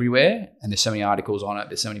so everywhere, and there's so many articles on it.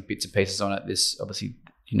 There's so many bits and pieces on it. There's obviously,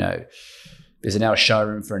 there's now a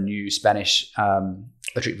showroom for a new Spanish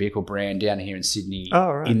electric vehicle brand down here in Sydney,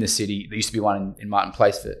 in the city. There used to be one in Martin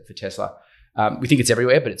Place for Tesla. We think it's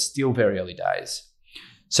everywhere, but it's still very early days.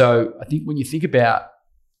 So I think when you think about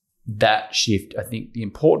that shift, I think the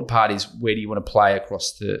important part is, where do you want to play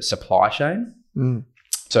across the supply chain?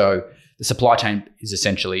 So the supply chain is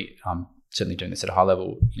essentially, certainly doing this at a high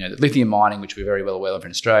level, the lithium mining, which we're very well aware of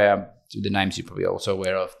in Australia, the names you're probably also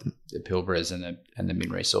aware of, the Pilbars and the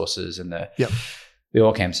Min Resources and the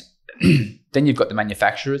Allchems. Then you've got the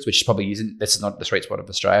manufacturers, which probably that's not the sweet spot of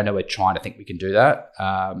Australia. I know we're trying to think we can do that,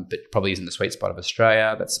 but probably isn't the sweet spot of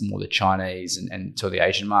Australia. That's more the Chinese and sort of the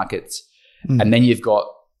Asian markets. And then you've got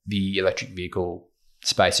the electric vehicle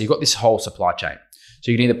space. So you've got this whole supply chain. So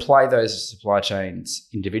you can either play those supply chains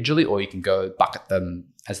individually, or you can go bucket them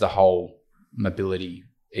as the whole mobility,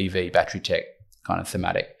 EV, battery tech kind of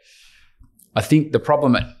thematic. I think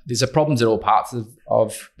there's problems at all parts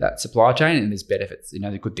of that supply chain, and there's benefits.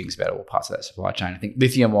 The good things about all parts of that supply chain. I think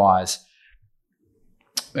lithium-wise,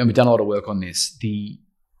 and we've done a lot of work on this, the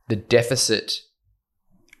deficit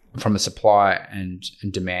from a supply and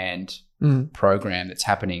demand program that's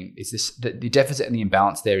happening is the deficit and the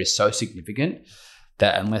imbalance there is so significant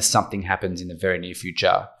that unless something happens in the very near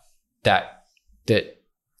future, that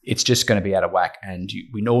it's just going to be out of whack. And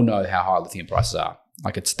we all know how high lithium prices are.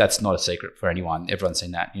 Like that's not a secret for anyone. Everyone's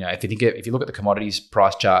seen that. If you look at the commodities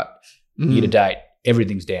price chart year to date,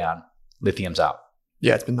 everything's down, lithium's up.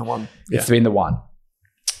 Yeah, it's been the one. It's been the one.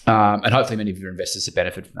 And hopefully many of your investors have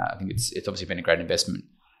benefited from that. I think it's obviously been a great investment.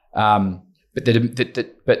 But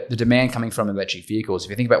the demand coming from electric vehicles, if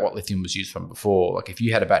you think about what lithium was used from before, like if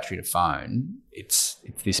you had a battery in a phone, it's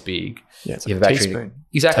this big. Yeah, it's you like have a a battery. teaspoon.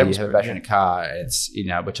 Exactly. You have a battery in a car. It's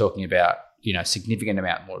we're talking about significant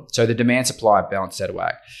amount more. So the demand supply balance is out of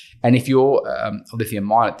whack. And if you're a lithium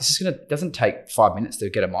miner, doesn't take 5 minutes to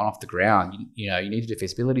get a mine off the ground. You need to do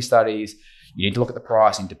feasibility studies. You need to look at the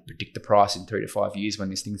price and to predict the price in 3 to 5 years when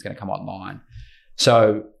this thing's going to come online.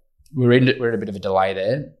 So we're in a bit of a delay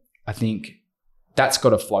there. I think that's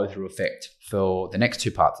got a flow-through effect for the next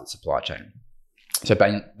two parts of the supply chain. So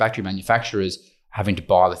battery manufacturers having to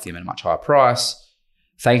buy lithium at a much higher price.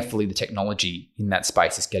 Thankfully, the technology in that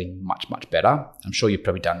space is getting much, much better. I'm sure you've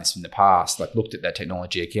probably done this in the past, like looked at that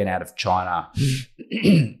technology again out of China.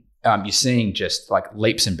 You're seeing just like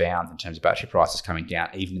leaps and bounds in terms of battery prices coming down,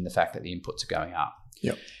 even in the fact that the inputs are going up.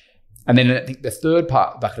 Yep. And then I think the third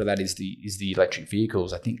bucket of that is the electric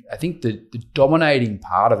vehicles. I think the dominating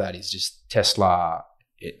part of that is just Tesla,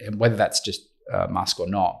 and whether that's just Musk or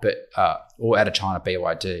not, but or out of China,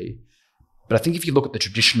 BYD. But I think if you look at the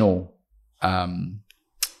traditional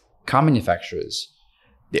car manufacturers,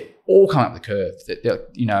 they're all coming up the curve.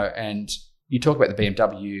 And you talk about the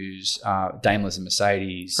BMWs, Daimlers and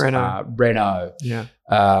Mercedes, Renault. Yeah.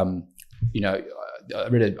 I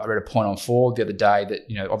read a point on Ford the other day that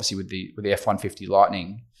obviously with the F-150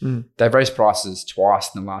 Lightning, they've raised prices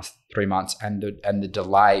twice in the last 3 months, and the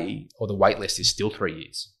delay or the wait list is still 3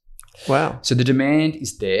 years. Wow! So the demand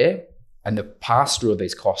is there, and the pass through of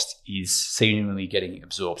these costs is seemingly getting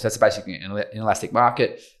absorbed. So that's basically an elastic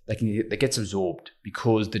market that gets absorbed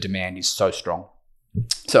because the demand is so strong.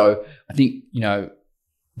 So I think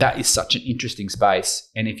that is such an interesting space,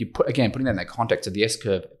 and if you putting that in the context of the S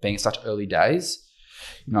curve being such early days.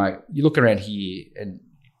 You look around here, and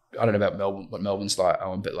I don't know about Melbourne, what Melbourne's like,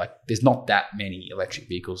 Owen, but like there's not that many electric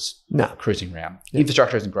vehicles cruising around. The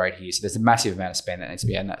infrastructure isn't great here, so there's a massive amount of spend that needs to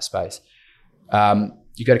be in that space.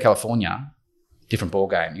 You go to California, different ball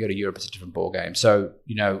game. You go to Europe, it's a different ball game. So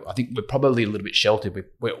I think we're probably a little bit sheltered.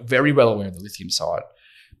 We're very well aware of the lithium side,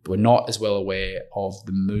 but we're not as well aware of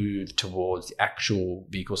the move towards the actual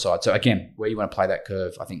vehicle side. So again, where you want to play that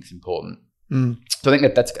curve, I think is important. So I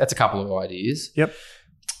think that's a couple of ideas. Yep.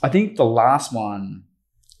 I think the last one,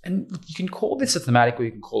 and you can call this a thematic or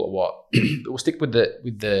you can call it what, but we'll stick with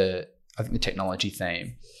the I think the technology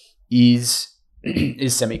theme is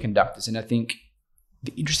semiconductors. And I think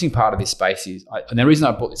the interesting part of this space is, and the reason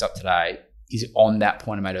I brought this up today is on that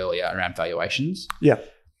point I made earlier around valuations. Yeah.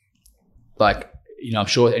 Like, I'm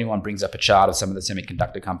sure anyone brings up a chart of some of the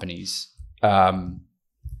semiconductor companies.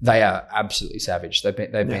 They are absolutely savage. They've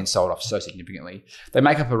been sold off so significantly. They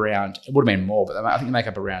make up around, it would have been more, but I think they make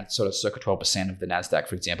up around sort of circa 12% of the NASDAQ,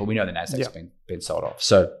 for example. We know the NASDAQ's been sold off.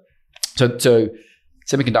 So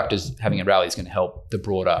semiconductors having a rally is going to help the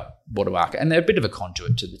broader market. And they're a bit of a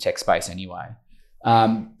conduit to the tech space anyway.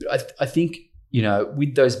 I think,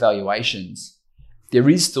 with those valuations, there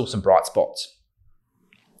is still some bright spots.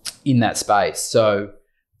 in that space. So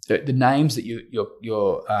the names that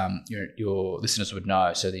your listeners would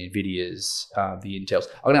know, so the Nvidias, the Intels.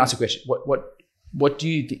 I'm going to ask you a question. What do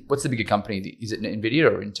you think? What's the bigger company? Is it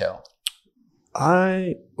Nvidia or Intel?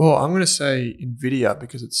 I'm going to say Nvidia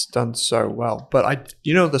because it's done so well. But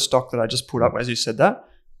the stock that I just put up as you said that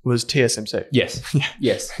was TSMC. Yes,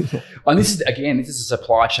 yes. And this is a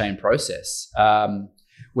supply chain process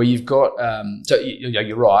where you've got. So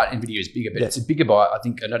you're right. Nvidia is bigger, but it's bigger by I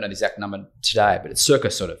don't know the exact number today, but it's circa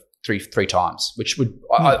sort of three times, which would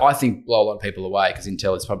I think blow a lot of people away because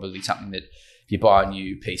Intel is probably something that if you buy a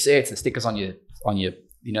new PC, it's the stickers on your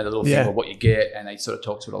the little thing of what you get, and they sort of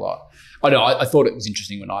talk to it a lot. I thought it was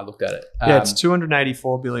interesting when I looked at it. It's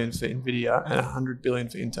 284 billion for Nvidia and 100 billion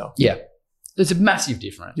for Intel. Yeah, there's a massive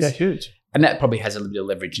difference. Yeah, huge. And that probably has a little bit of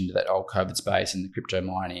leverage into that old COVID space and the crypto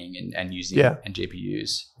mining and using and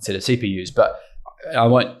GPUs instead of CPUs. But I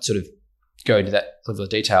won't sort of go into that level of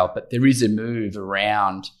detail. But there is a move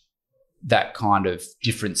around that kind of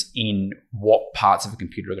difference in what parts of a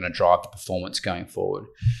computer are going to drive the performance going forward.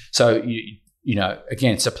 So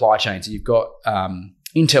again, supply chain. So you've got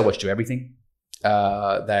Intel, which do everything.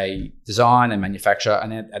 They design and manufacture,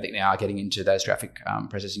 and then I think they are getting into those graphic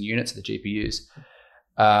processing units, the GPUs.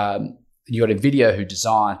 You've got NVIDIA, who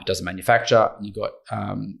designs but doesn't manufacture. And you've got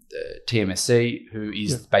TSMC, who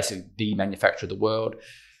is basically the manufacturer of the world.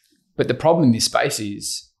 But the problem in this space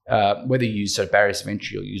is whether you use sort of barriers of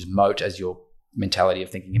entry or use moat as your mentality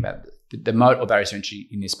of thinking about it. The moat or barriers of entry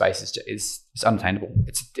in this space is unattainable.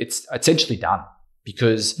 It's essentially done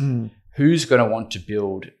because who's going to want to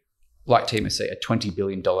build, like TSMC, a $20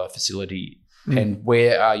 billion facility, and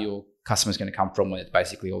where are your customers going to come from when it's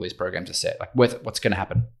basically all these programs are set? Like, what's going to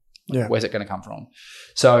happen? Yeah. Where's it going to come from?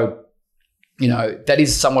 So, that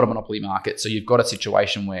is somewhat a monopoly market. So you've got a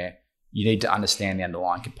situation where you need to understand the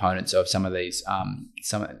underlying components of some of these.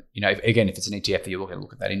 Again, if it's an ETF that you're looking to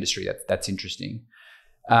look at that industry, that's interesting.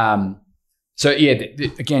 Again,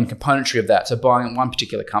 componentry of that. So buying one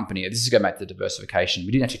particular company, this is going back to the diversification.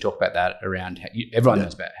 We didn't actually talk about that around, everyone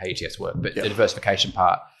knows about how ETFs work, but the diversification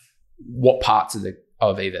part, what parts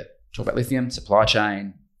of either talk about lithium, supply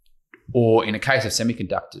chain, or in a case of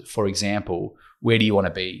semiconductor, for example, where do you want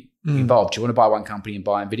to be involved? Do you want to buy one company and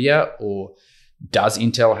buy NVIDIA, or does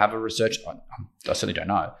Intel have a research? I certainly don't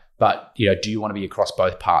know, but do you want to be across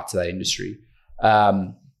both parts of that industry?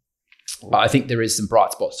 I think there is some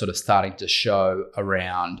bright spots sort of starting to show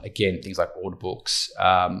around, again, things like order books,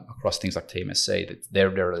 across things like TSMC, that they're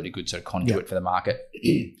a really good sort of conduit for the market.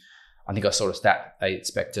 I think I saw a stat they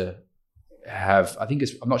expect to have,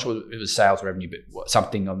 I'm not sure it was sales revenue, but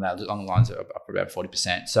something on the lines of up around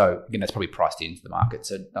 40%. So again, that's probably priced into the market,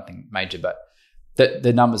 so nothing major, but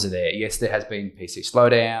the numbers are there. Yes, there has been PC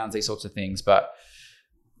slowdowns, these sorts of things, but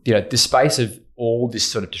the space of all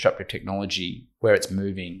this sort of disruptive technology, where it's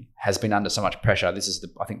moving, has been under so much pressure. This is,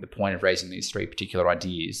 I think, the point of raising these three particular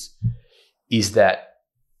ideas, is that,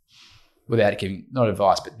 without giving, not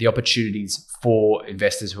advice, but the opportunities for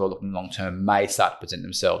investors who are looking long term may start to present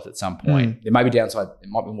themselves at some point. There may be downside, it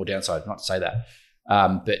might be more downside, not to say that,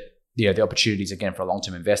 but the opportunities, again, for a long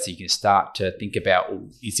term investor, you can start to think about,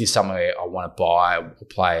 is this somewhere I want to buy or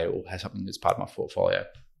play or have something that's part of my portfolio?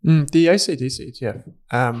 The ACDC ETF.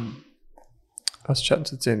 I was chatting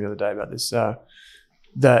to the team the other day about this,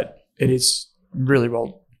 that it is really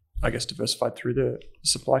well, I guess, diversified through the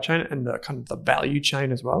supply chain and the kind of the value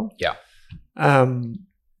chain as well. Yeah.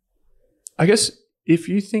 I guess if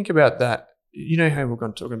you think about that, how we're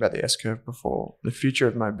going to talk about the S-curve before, the future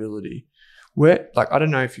of mobility, where, I don't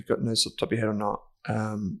know if you've got those off the top of your head or not,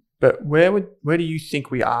 but where do you think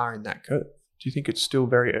we are in that curve? Do you think it's still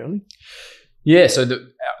very early? Yeah, so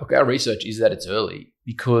our research is that it's early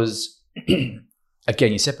because,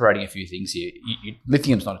 again, you're separating a few things here.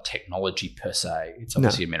 Lithium's not a technology per se. It's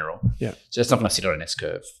obviously a mineral. Yeah. So it's not going to sit on an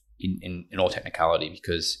S-curve in all technicality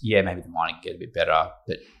because, maybe the mining can get a bit better,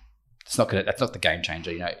 but that's not the game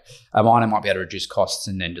changer. A miner might be able to reduce costs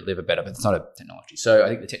and then deliver better, but it's not a technology. So I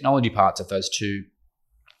think the technology parts of those two,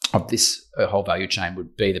 of this whole value chain,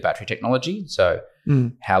 would be the battery technology. So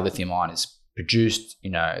how lithium ion is produced,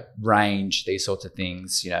 range, these sorts of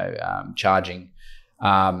things, charging.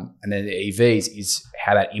 And then the EVs is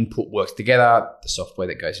how that input works together, the software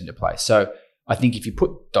that goes into place. So I think if you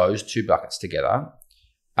put those two buckets together,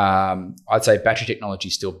 I'd say battery technology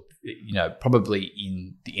is still, probably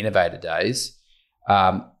in the innovator days.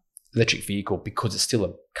 Electric vehicle, because it's still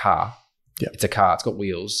a car. Yeah. It's a car. It's got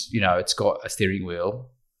wheels. It's got a steering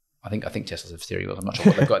wheel. I think Teslas have steering wheels. I'm not sure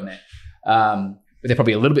what they've got in there. But they're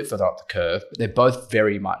probably a little bit further up the curve, but they're both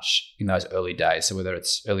very much in those early days. So whether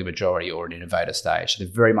it's early majority or an innovator stage, they're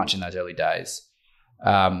very much in those early days.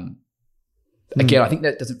 Again, I think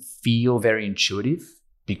that doesn't feel very intuitive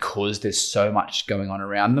because there's so much going on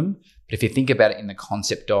around them. But if you think about it in the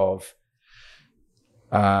concept of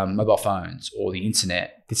mobile phones or the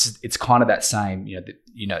internet, it's kind of that same, they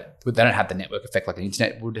don't have the network effect like the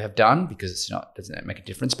internet would have done because doesn't make a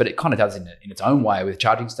difference, but it kind of does in its own way with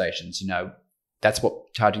charging stations. That's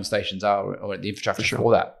what charging stations are, or the infrastructure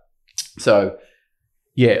for that. So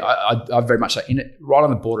yeah, I very much like right on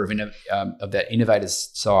the border of that innovators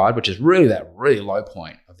side, which is really that really low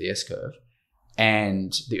point of the S curve,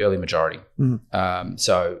 and the early majority.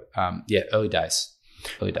 Early days.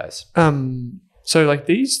 So like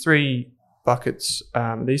these three buckets,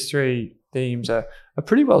 these three themes are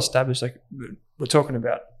pretty well established. Like we're talking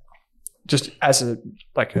about, just as an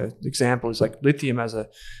example, is like lithium as a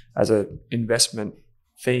investment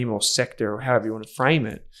theme or sector, or however you want to frame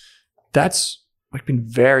it. That's like been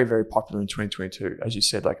very, very popular in 2022, as you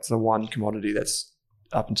said. Like it's the one commodity that's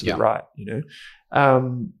up and to the right.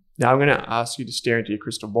 Now I'm going to ask you to stare into your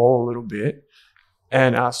crystal ball a little bit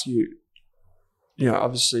and ask you.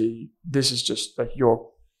 Obviously this is just like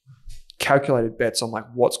your calculated bets on like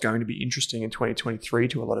what's going to be interesting in 2023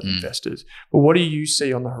 to a lot of investors. But what do you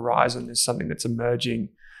see on the horizon as something that's emerging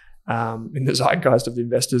in the zeitgeist of the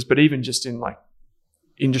investors, but even just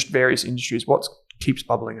in just various industries, what keeps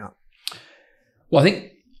bubbling up? Well, I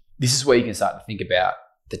think this is where you can start to think about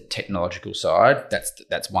the technological side.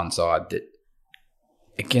 That's one side that,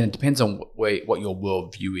 again, it depends on what your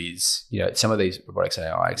worldview is. Some of these robotics,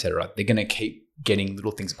 AI, et cetera, they're going to keep getting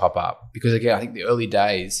little things that pop up because, again, I think the early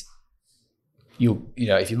days,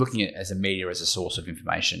 if you're looking at it as a media, as a source of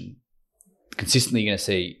information, consistently you're going to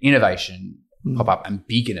see innovation pop up and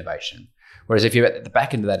big innovation. Whereas if you're at the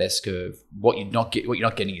back end of that S curve, what you're not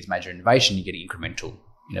getting is major innovation. You're getting incremental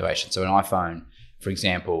innovation. So an iPhone, for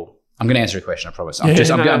example, I'm going to answer a question, I promise. I'm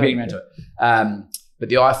getting around to it. But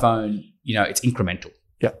the iPhone, it's incremental.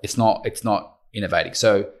 Yeah, it's not innovating.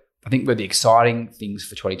 So I think where the exciting things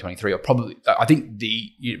for 2023 are probably, I think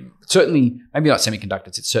certainly maybe not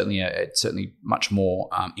semiconductors. It's certainly much more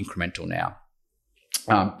incremental now.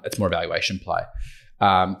 It's more a valuation play.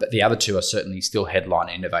 But the other two are certainly still headline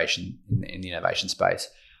innovation in the innovation space.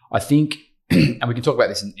 I think, and we can talk about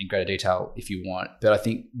this in greater detail if you want, but I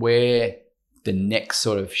think where the next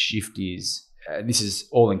sort of shift is, this is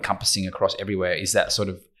all encompassing across everywhere, is that sort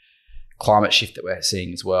of climate shift that we're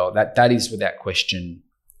seeing as well. That is without question,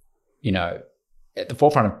 at the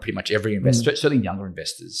forefront of pretty much every investor, certainly younger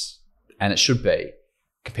investors, and it should be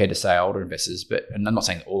compared to, say, older investors. And I'm not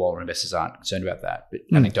saying that all older investors aren't concerned about that, but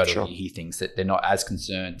anecdotally you hear things that they're not as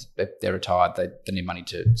concerned, that they're retired, they need money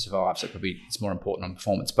to survive, so it's more important on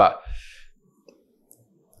performance. But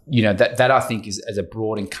that I think is as a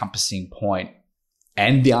broad encompassing point,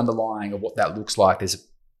 and the underlying of what that looks like. There's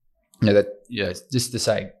just to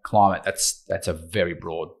say climate, that's a very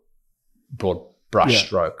broad brush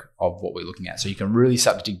stroke of what we're looking at. So you can really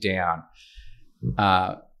start to dig down,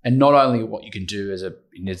 and not only what you can do as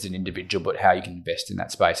an individual, but how you can invest in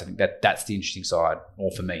that space. I think that's the interesting side,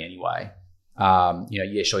 or for me anyway. Sure,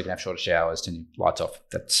 you can have shorter showers, turn your lights off.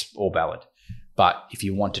 That's all valid. But if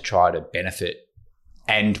you want to try to benefit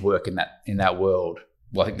and work in that world,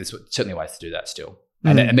 well, I think there's certainly ways to do that still.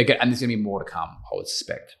 And there's going to be more to come, I would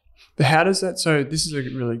suspect. But how does that? So this is a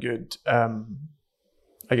really good,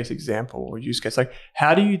 example or use case. Like,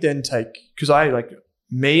 how do you then take? Because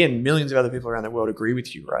me and millions of other people around the world agree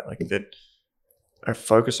with you, right? Like that a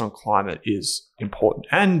focus on climate is important,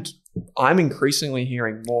 and I'm increasingly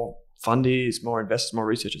hearing more fundies, more investors, more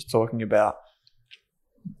researchers talking about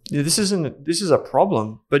this is a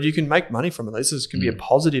problem, but you can make money from it. This can be a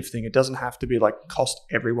positive thing. It doesn't have to be like cost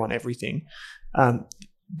everyone everything.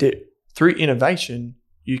 Through innovation,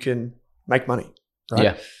 you can make money, right?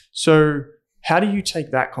 Yeah. So how do you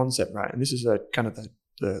take that concept, right? And this is a kind of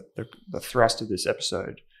the thrust of this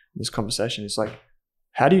episode, this conversation is like,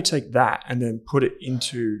 how do you take that and then put it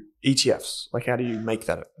into ETFs? Like, how do you make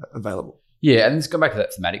that available? Yeah, and let's go back to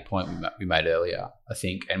that thematic point we made earlier, I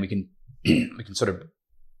think, and we can sort of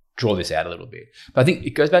draw this out a little bit. But I think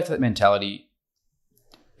it goes back to that mentality.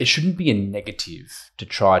 It shouldn't be a negative to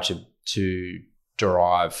try to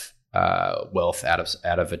derive wealth out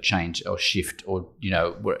of a change or shift, or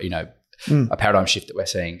a paradigm shift that we're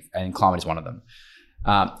seeing, and climate is one of them.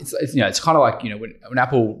 It's kind of like when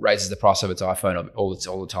Apple raises the price of its iPhone all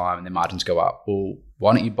the time and their margins go up. Well,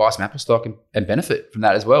 why don't you buy some Apple stock and benefit from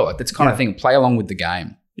that as well? Like, that's kind of thing. Play along with the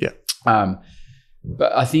game. Yeah.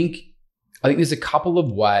 But I think there's a couple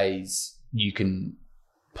of ways you can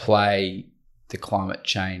play the climate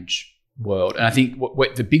change world, and I think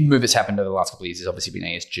what the big move that's happened over the last couple of years has obviously been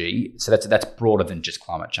ESG. So that's broader than just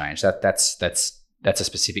climate change. That's a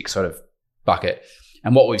specific sort of bucket.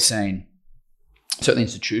 And what we've seen, certainly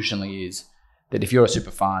institutionally, is that if you're a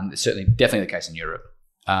super fund, it's definitely the case in Europe,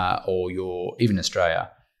 or even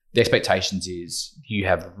Australia, the expectations is you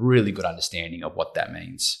have really good understanding of what that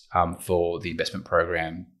means for the investment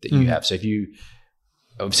program that you have. So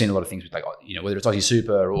I've seen a lot of things with, like, whether it's Aussie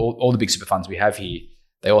Super or all the big super funds we have here,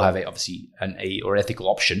 they all have obviously an E or ethical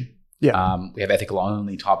option. Yeah. We have ethical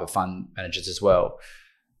only type of fund managers as well.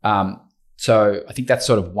 So I think that's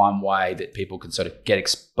sort of one way that people can sort of get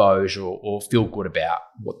exposure or feel good about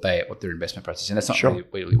what their investment process is. And that's not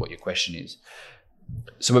really what your question is.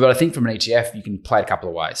 So, but I think from an ETF, you can play it a couple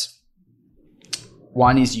of ways.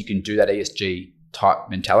 One is you can do that ESG type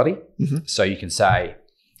mentality. So you can say,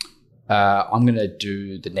 I'm going to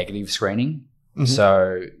do the negative screening.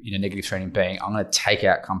 So, negative screening being, I'm going to take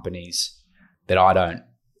out companies that I don't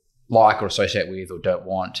like or associate with or don't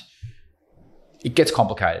want. It gets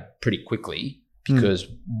complicated pretty quickly because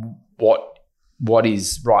what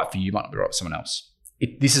is right for you might not be right for someone else.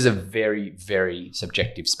 This is a very, very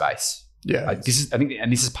subjective space. Yeah, this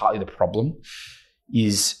is partly the problem,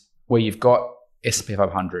 is where you've got S&P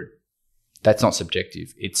 500. That's not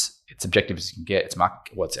subjective. It's subjective as you can get. It's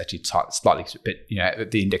market. Well, it's actually slightly,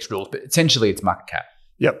 but the index rules. But essentially, it's market cap.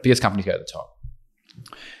 Yep. Biggest companies go to the top.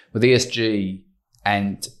 With ESG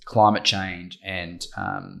and climate change and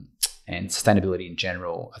sustainability in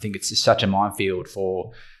general, I think it's just such a minefield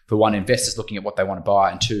for one, investors looking at what they want to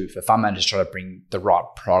buy, and two, for fund managers trying to bring the right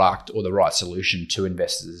product or the right solution to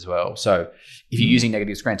investors as well. So if you're using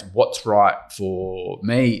negative screens, what's right for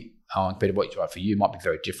me compared to what's right for you might be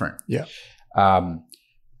very different. Yeah.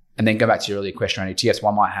 And then go back to your earlier question around ETFs.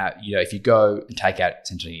 One might have, if you go and take out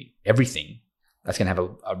essentially everything, that's going to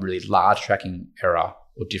have a really large tracking error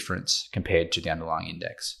or difference compared to the underlying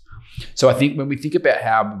index. So I think when we think about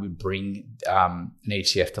how we would bring an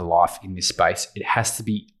ETF to life in this space, it has to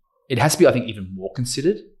be, I think, even more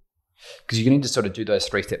considered, because you're going to need to sort of do those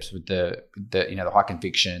three steps with the high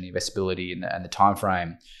conviction, the investability, and the time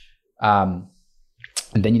frame, and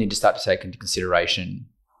then you need to start to take into consideration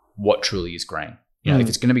what truly is green. If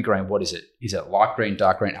it's going to be green, what is it? Is it light green,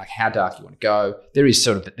 dark green? Like, how dark you want to go? There is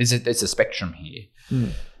there's a spectrum here.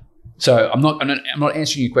 So I'm not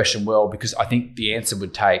answering your question well, because I think the answer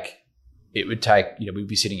would take we'd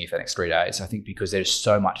be sitting here for the next 3 days. I think because there's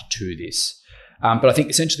so much to this. But I think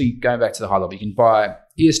essentially, going back to the high level, you can buy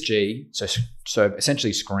ESG, so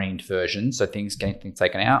essentially screened versions, so things getting things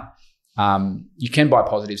taken out. You can buy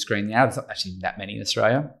positive screen now. There's not actually that many in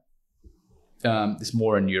Australia. There's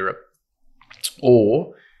more in Europe.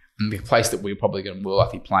 Or the place that we're probably going to will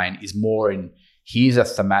likely play in is more in, here's a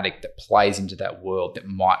thematic that plays into that world that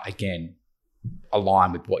might, again,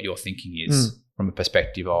 align with what your thinking is from a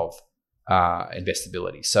perspective of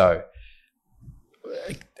investability. So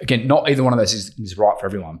again, not either one of those is right for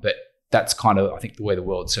everyone, but that's kind of, I think, the way the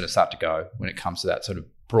world sort of start to go when it comes to that sort of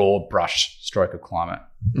broad brush stroke of climate.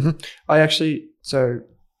 I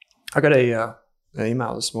got an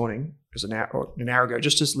email this morning, it was an hour ago,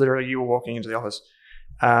 just as literally you were walking into the office,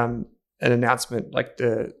 an announcement like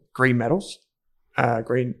the green metals,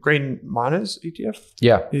 green miners ETF.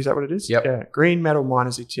 Yeah. Is that what it is? Yep. Yeah. Green metal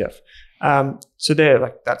miners ETF. So there,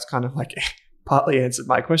 like, that's kind of like partly answered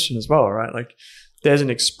my question as well, right? Like, there's an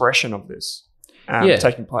expression of this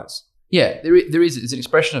taking place. Yeah, there is. It's an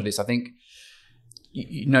expression of this. I think,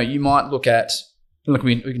 you might look at,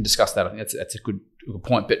 we can discuss that. I think that's a good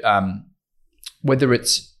point. But whether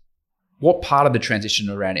it's what part of the transition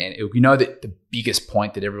around, that the biggest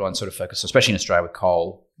point that everyone sort of focuses on, especially in Australia with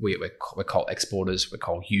coal, we're coal exporters, we're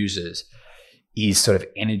coal users, is sort of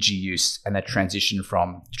energy use and that transition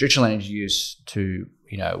from traditional energy use to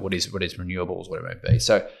what is renewables, whatever it may be.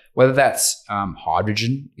 So whether that's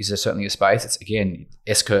hydrogen is certainly a space. It's, again,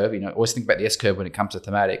 S curve. Always think about the S curve when it comes to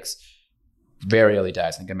thematics. Very early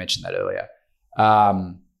days. I think I mentioned that earlier.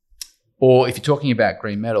 Or if you're talking about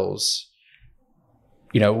green metals,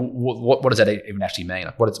 what does that even actually mean?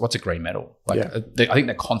 Like, what's a green metal? Like, I think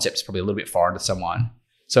the concept is probably a little bit foreign to someone.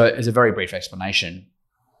 So as a very brief explanation,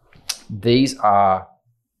 these are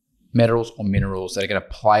metals or minerals that are going to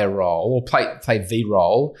play a role or play the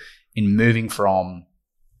role in moving from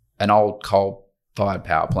an old coal-fired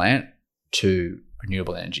power plant to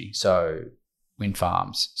renewable energy. So wind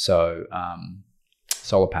farms, so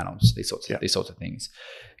solar panels, these sorts of things.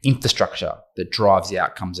 Infrastructure that drives the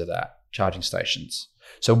outcomes of that, charging stations.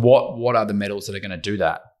 So what are the metals that are going to do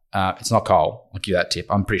that? It's not coal. I'll give you that tip.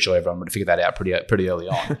 I'm pretty sure everyone would have figured that out pretty early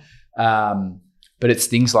on. But it's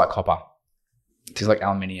things like copper, things like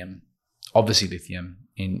aluminium, obviously lithium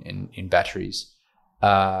in batteries,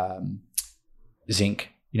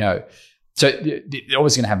 zinc. So they're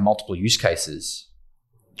always going to have multiple use cases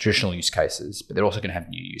traditional use cases, but they're also going to have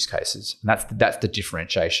new use cases. And that's the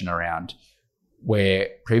differentiation around where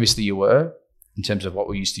previously you were in terms of what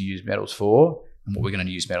we used to use metals for and what we're going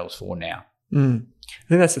to use metals for now. I think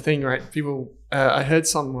that's the thing, right? People, I heard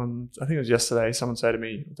someone, I think it was yesterday, someone say to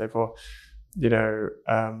me, the day before,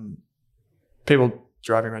 people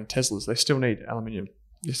driving around Teslas, they still need aluminium.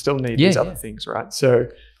 You still need these other things, right? So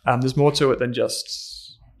there's more to it than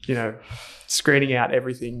just, screening out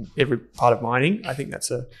everything, every part of mining. I think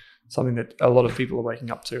that's something that a lot of people are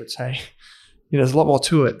waking up to. It's, hey, there's a lot more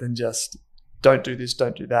to it than just don't do this,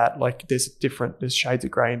 don't do that. Like there's shades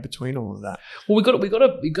of grey in between all of that. Well, we got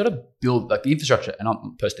to build like the infrastructure, and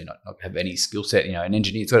I'm personally not have any skill set. An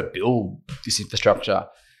engineer's got to build this infrastructure,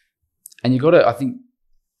 and I think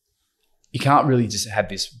you can't really just have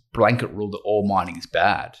this blanket rule that all mining is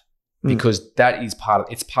bad, because that is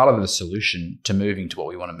part of the solution to moving to what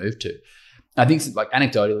we want to move to. I think like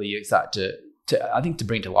anecdotally, you start to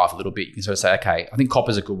bring it to life a little bit. You can sort of say, okay, I think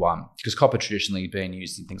copper's a good one, because copper traditionally been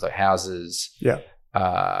used in things like houses, certain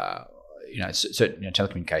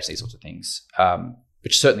telecommunications, these sorts of things,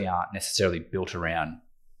 which certainly aren't necessarily built around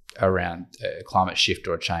a climate shift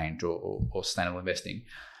or a change or sustainable investing.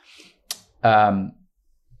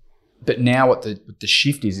 But now what the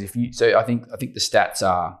shift is, I think the stats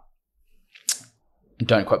are, and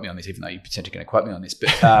don't quote me on this, even though you're potentially going to quote me on this, but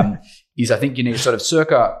is I think you need sort of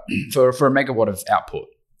circa, for a megawatt of output,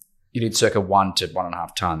 you need circa 1 to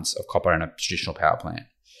 1.5 tons of copper in a traditional power plant.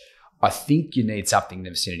 I think you need something in the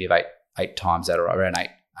vicinity of eight times that, or around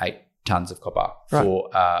eight tons of copper for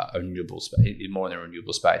a renewable space, more in the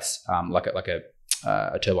renewable space, like a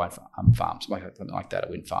turbine farm, something like that, a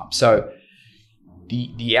wind farm. So the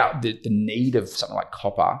need of something like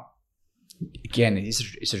copper, again, it's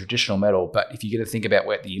a traditional metal, but if you're going to think about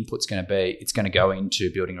where the input's going to be, it's going to go into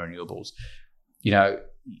building renewables.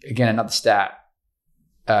 Again, another stat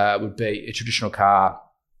would be a traditional car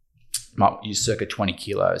might use circa 20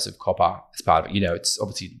 kilos of copper as part of it. It's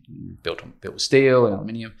obviously built with steel and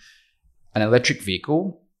aluminium. An electric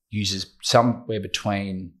vehicle uses somewhere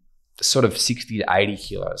between sort of 60 to 80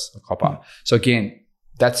 kilos of copper. So again,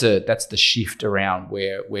 that's the shift around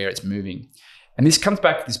where it's moving. And this comes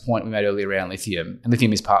back to this point we made earlier around lithium. And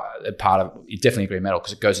lithium is part of, it's definitely a green metal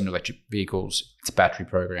because it goes into electric vehicles. It's a battery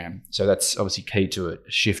program. So that's obviously key to a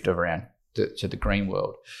shift around to the green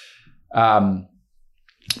world.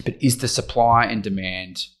 But is the supply and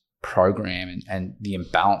demand program and the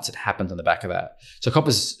imbalance that happens on the back of that. So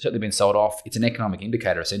copper's certainly been sold off. It's an economic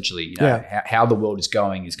indicator, essentially. How the world is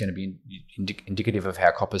going is going to be indicative of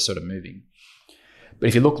how copper's sort of moving. But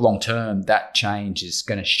if you look long term, that change is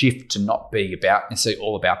going to shift to not be necessarily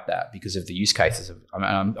all about that because of the use cases.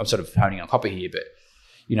 I'm sort of honing on copper here, but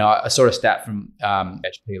I saw a stat from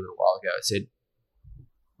HP a little while ago. It said,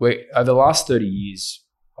 over the last 30 years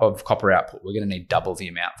of copper output, we're going to need double the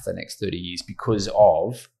amount for the next 30 years because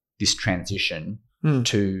of this transition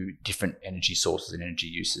to different energy sources and energy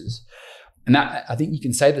uses. And that, I think you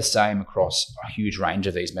can say the same across a huge range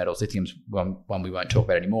of these metals. Lithium's one we won't talk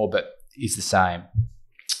about anymore, but is the same.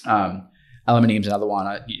 Aluminium's another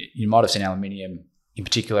one. You might have seen aluminium in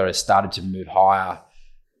particular has started to move higher.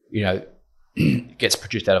 It gets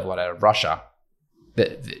produced a lot out of Russia.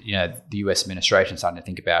 The US administration starting to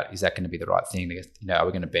think about, is that going to be the right thing? Are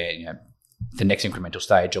we going to ban? The next incremental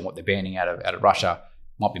stage on what they're banning out of Russia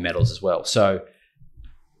might be metals as well. So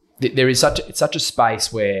there is such a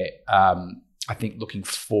space where I think looking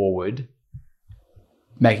forward,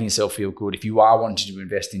 making yourself feel good. If you are wanting to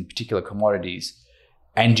invest in particular commodities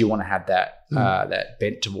and you want to have that that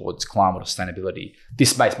bent towards climate or sustainability,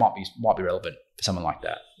 this space might be relevant for someone like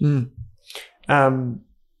that.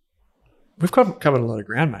 We've covered a lot of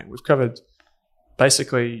ground, mate. We've covered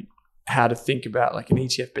basically how to think about like an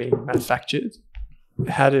ETF being manufactured,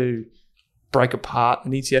 how to break apart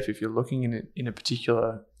an ETF if you're looking in a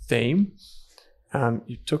particular theme.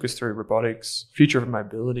 You took us through robotics, future of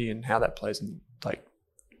mobility, and how that plays in like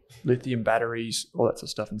lithium batteries, all that sort of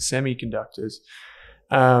stuff, and semiconductors.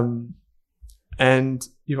 And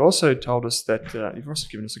you've also told us that you've also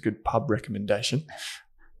given us a good pub recommendation,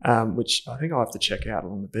 which I think I'll have to check out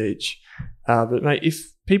along the beach. But mate,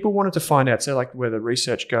 if people wanted to find out, say like where the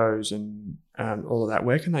research goes and all of that,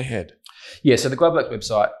 where can they head? Yeah, so the Global X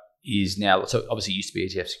website is now, so obviously it used to be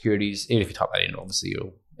ETF Securities. Even if you type that in, obviously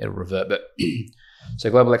it'll revert. But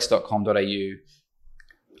so globalx.com.au.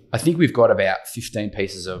 I think we've got about 15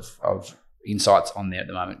 pieces of insights on there at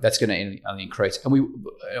the moment. That's going to only increase. And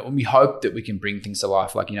we hope that we can bring things to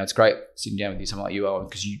life. Like, it's great sitting down with you, someone like you, Owen,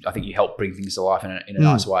 because I think you help bring things to life in a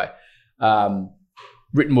nice way.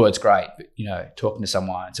 written word's great, but, talking to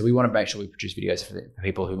someone. So we want to make sure we produce videos for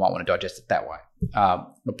people who might want to digest it that way.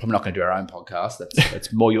 We're probably not going to do our own podcast.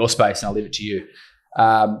 That's more your space, and I'll leave it to you.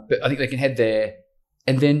 But I think they can head there,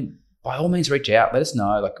 and then by all means reach out. Let us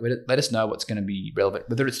know. Let us know what's going to be relevant,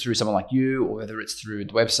 whether it's through someone like you or whether it's through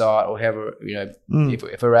the website or however,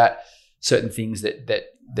 if we're at certain things that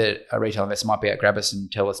a retail investor might be at, grab us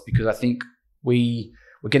and tell us, because I think we're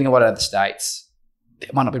getting a lot out of the States.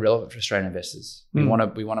 It might not be relevant for Australian investors. We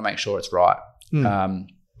want to make sure it's right. So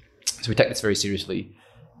we take this very seriously,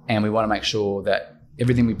 and we want to make sure that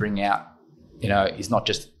everything we bring out, is not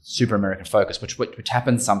just super American focused, which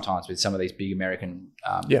happens sometimes with some of these big American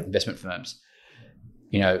investment firms.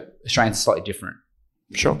 Australians are slightly different,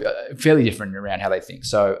 sure, fairly different around how they think.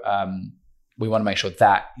 So we want to make sure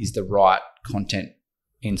that is the right content,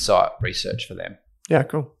 insight, research for them. Yeah,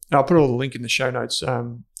 cool. And I'll put all the link in the show notes.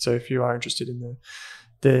 So if you are interested in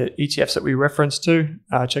the ETFs that we referenced to,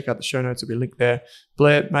 check out the show notes. There'll be a link there.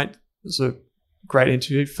 Blair, mate, it was a great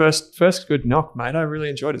interview. First good knock, mate. I really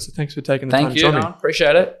enjoyed it. So thanks for taking the time to join me. Thank you,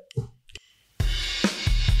 appreciate it.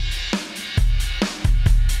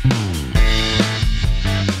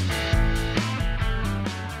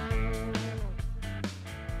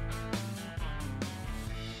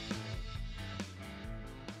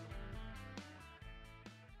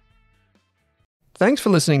 Thanks for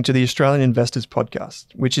listening to the Australian Investors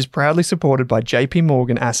Podcast, which is proudly supported by JP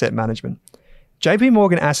Morgan Asset Management. JP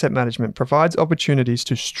Morgan Asset Management provides opportunities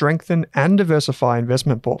to strengthen and diversify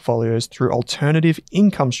investment portfolios through alternative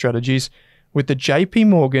income strategies with the JP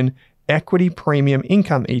Morgan Equity Premium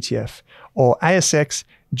Income ETF, or ASX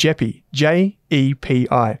JEPI,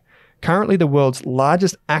 JEPI, currently the world's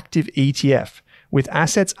largest active ETF, with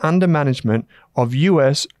assets under management of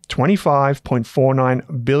US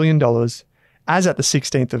 $25.49 billion as at the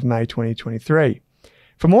 16th of May 2023.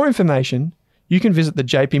 For more information, you can visit the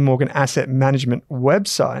JP Morgan Asset Management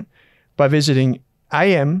website by visiting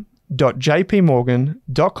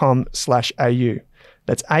am.jpmorgan.com/au.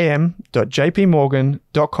 That's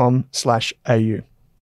am.jpmorgan.com/au.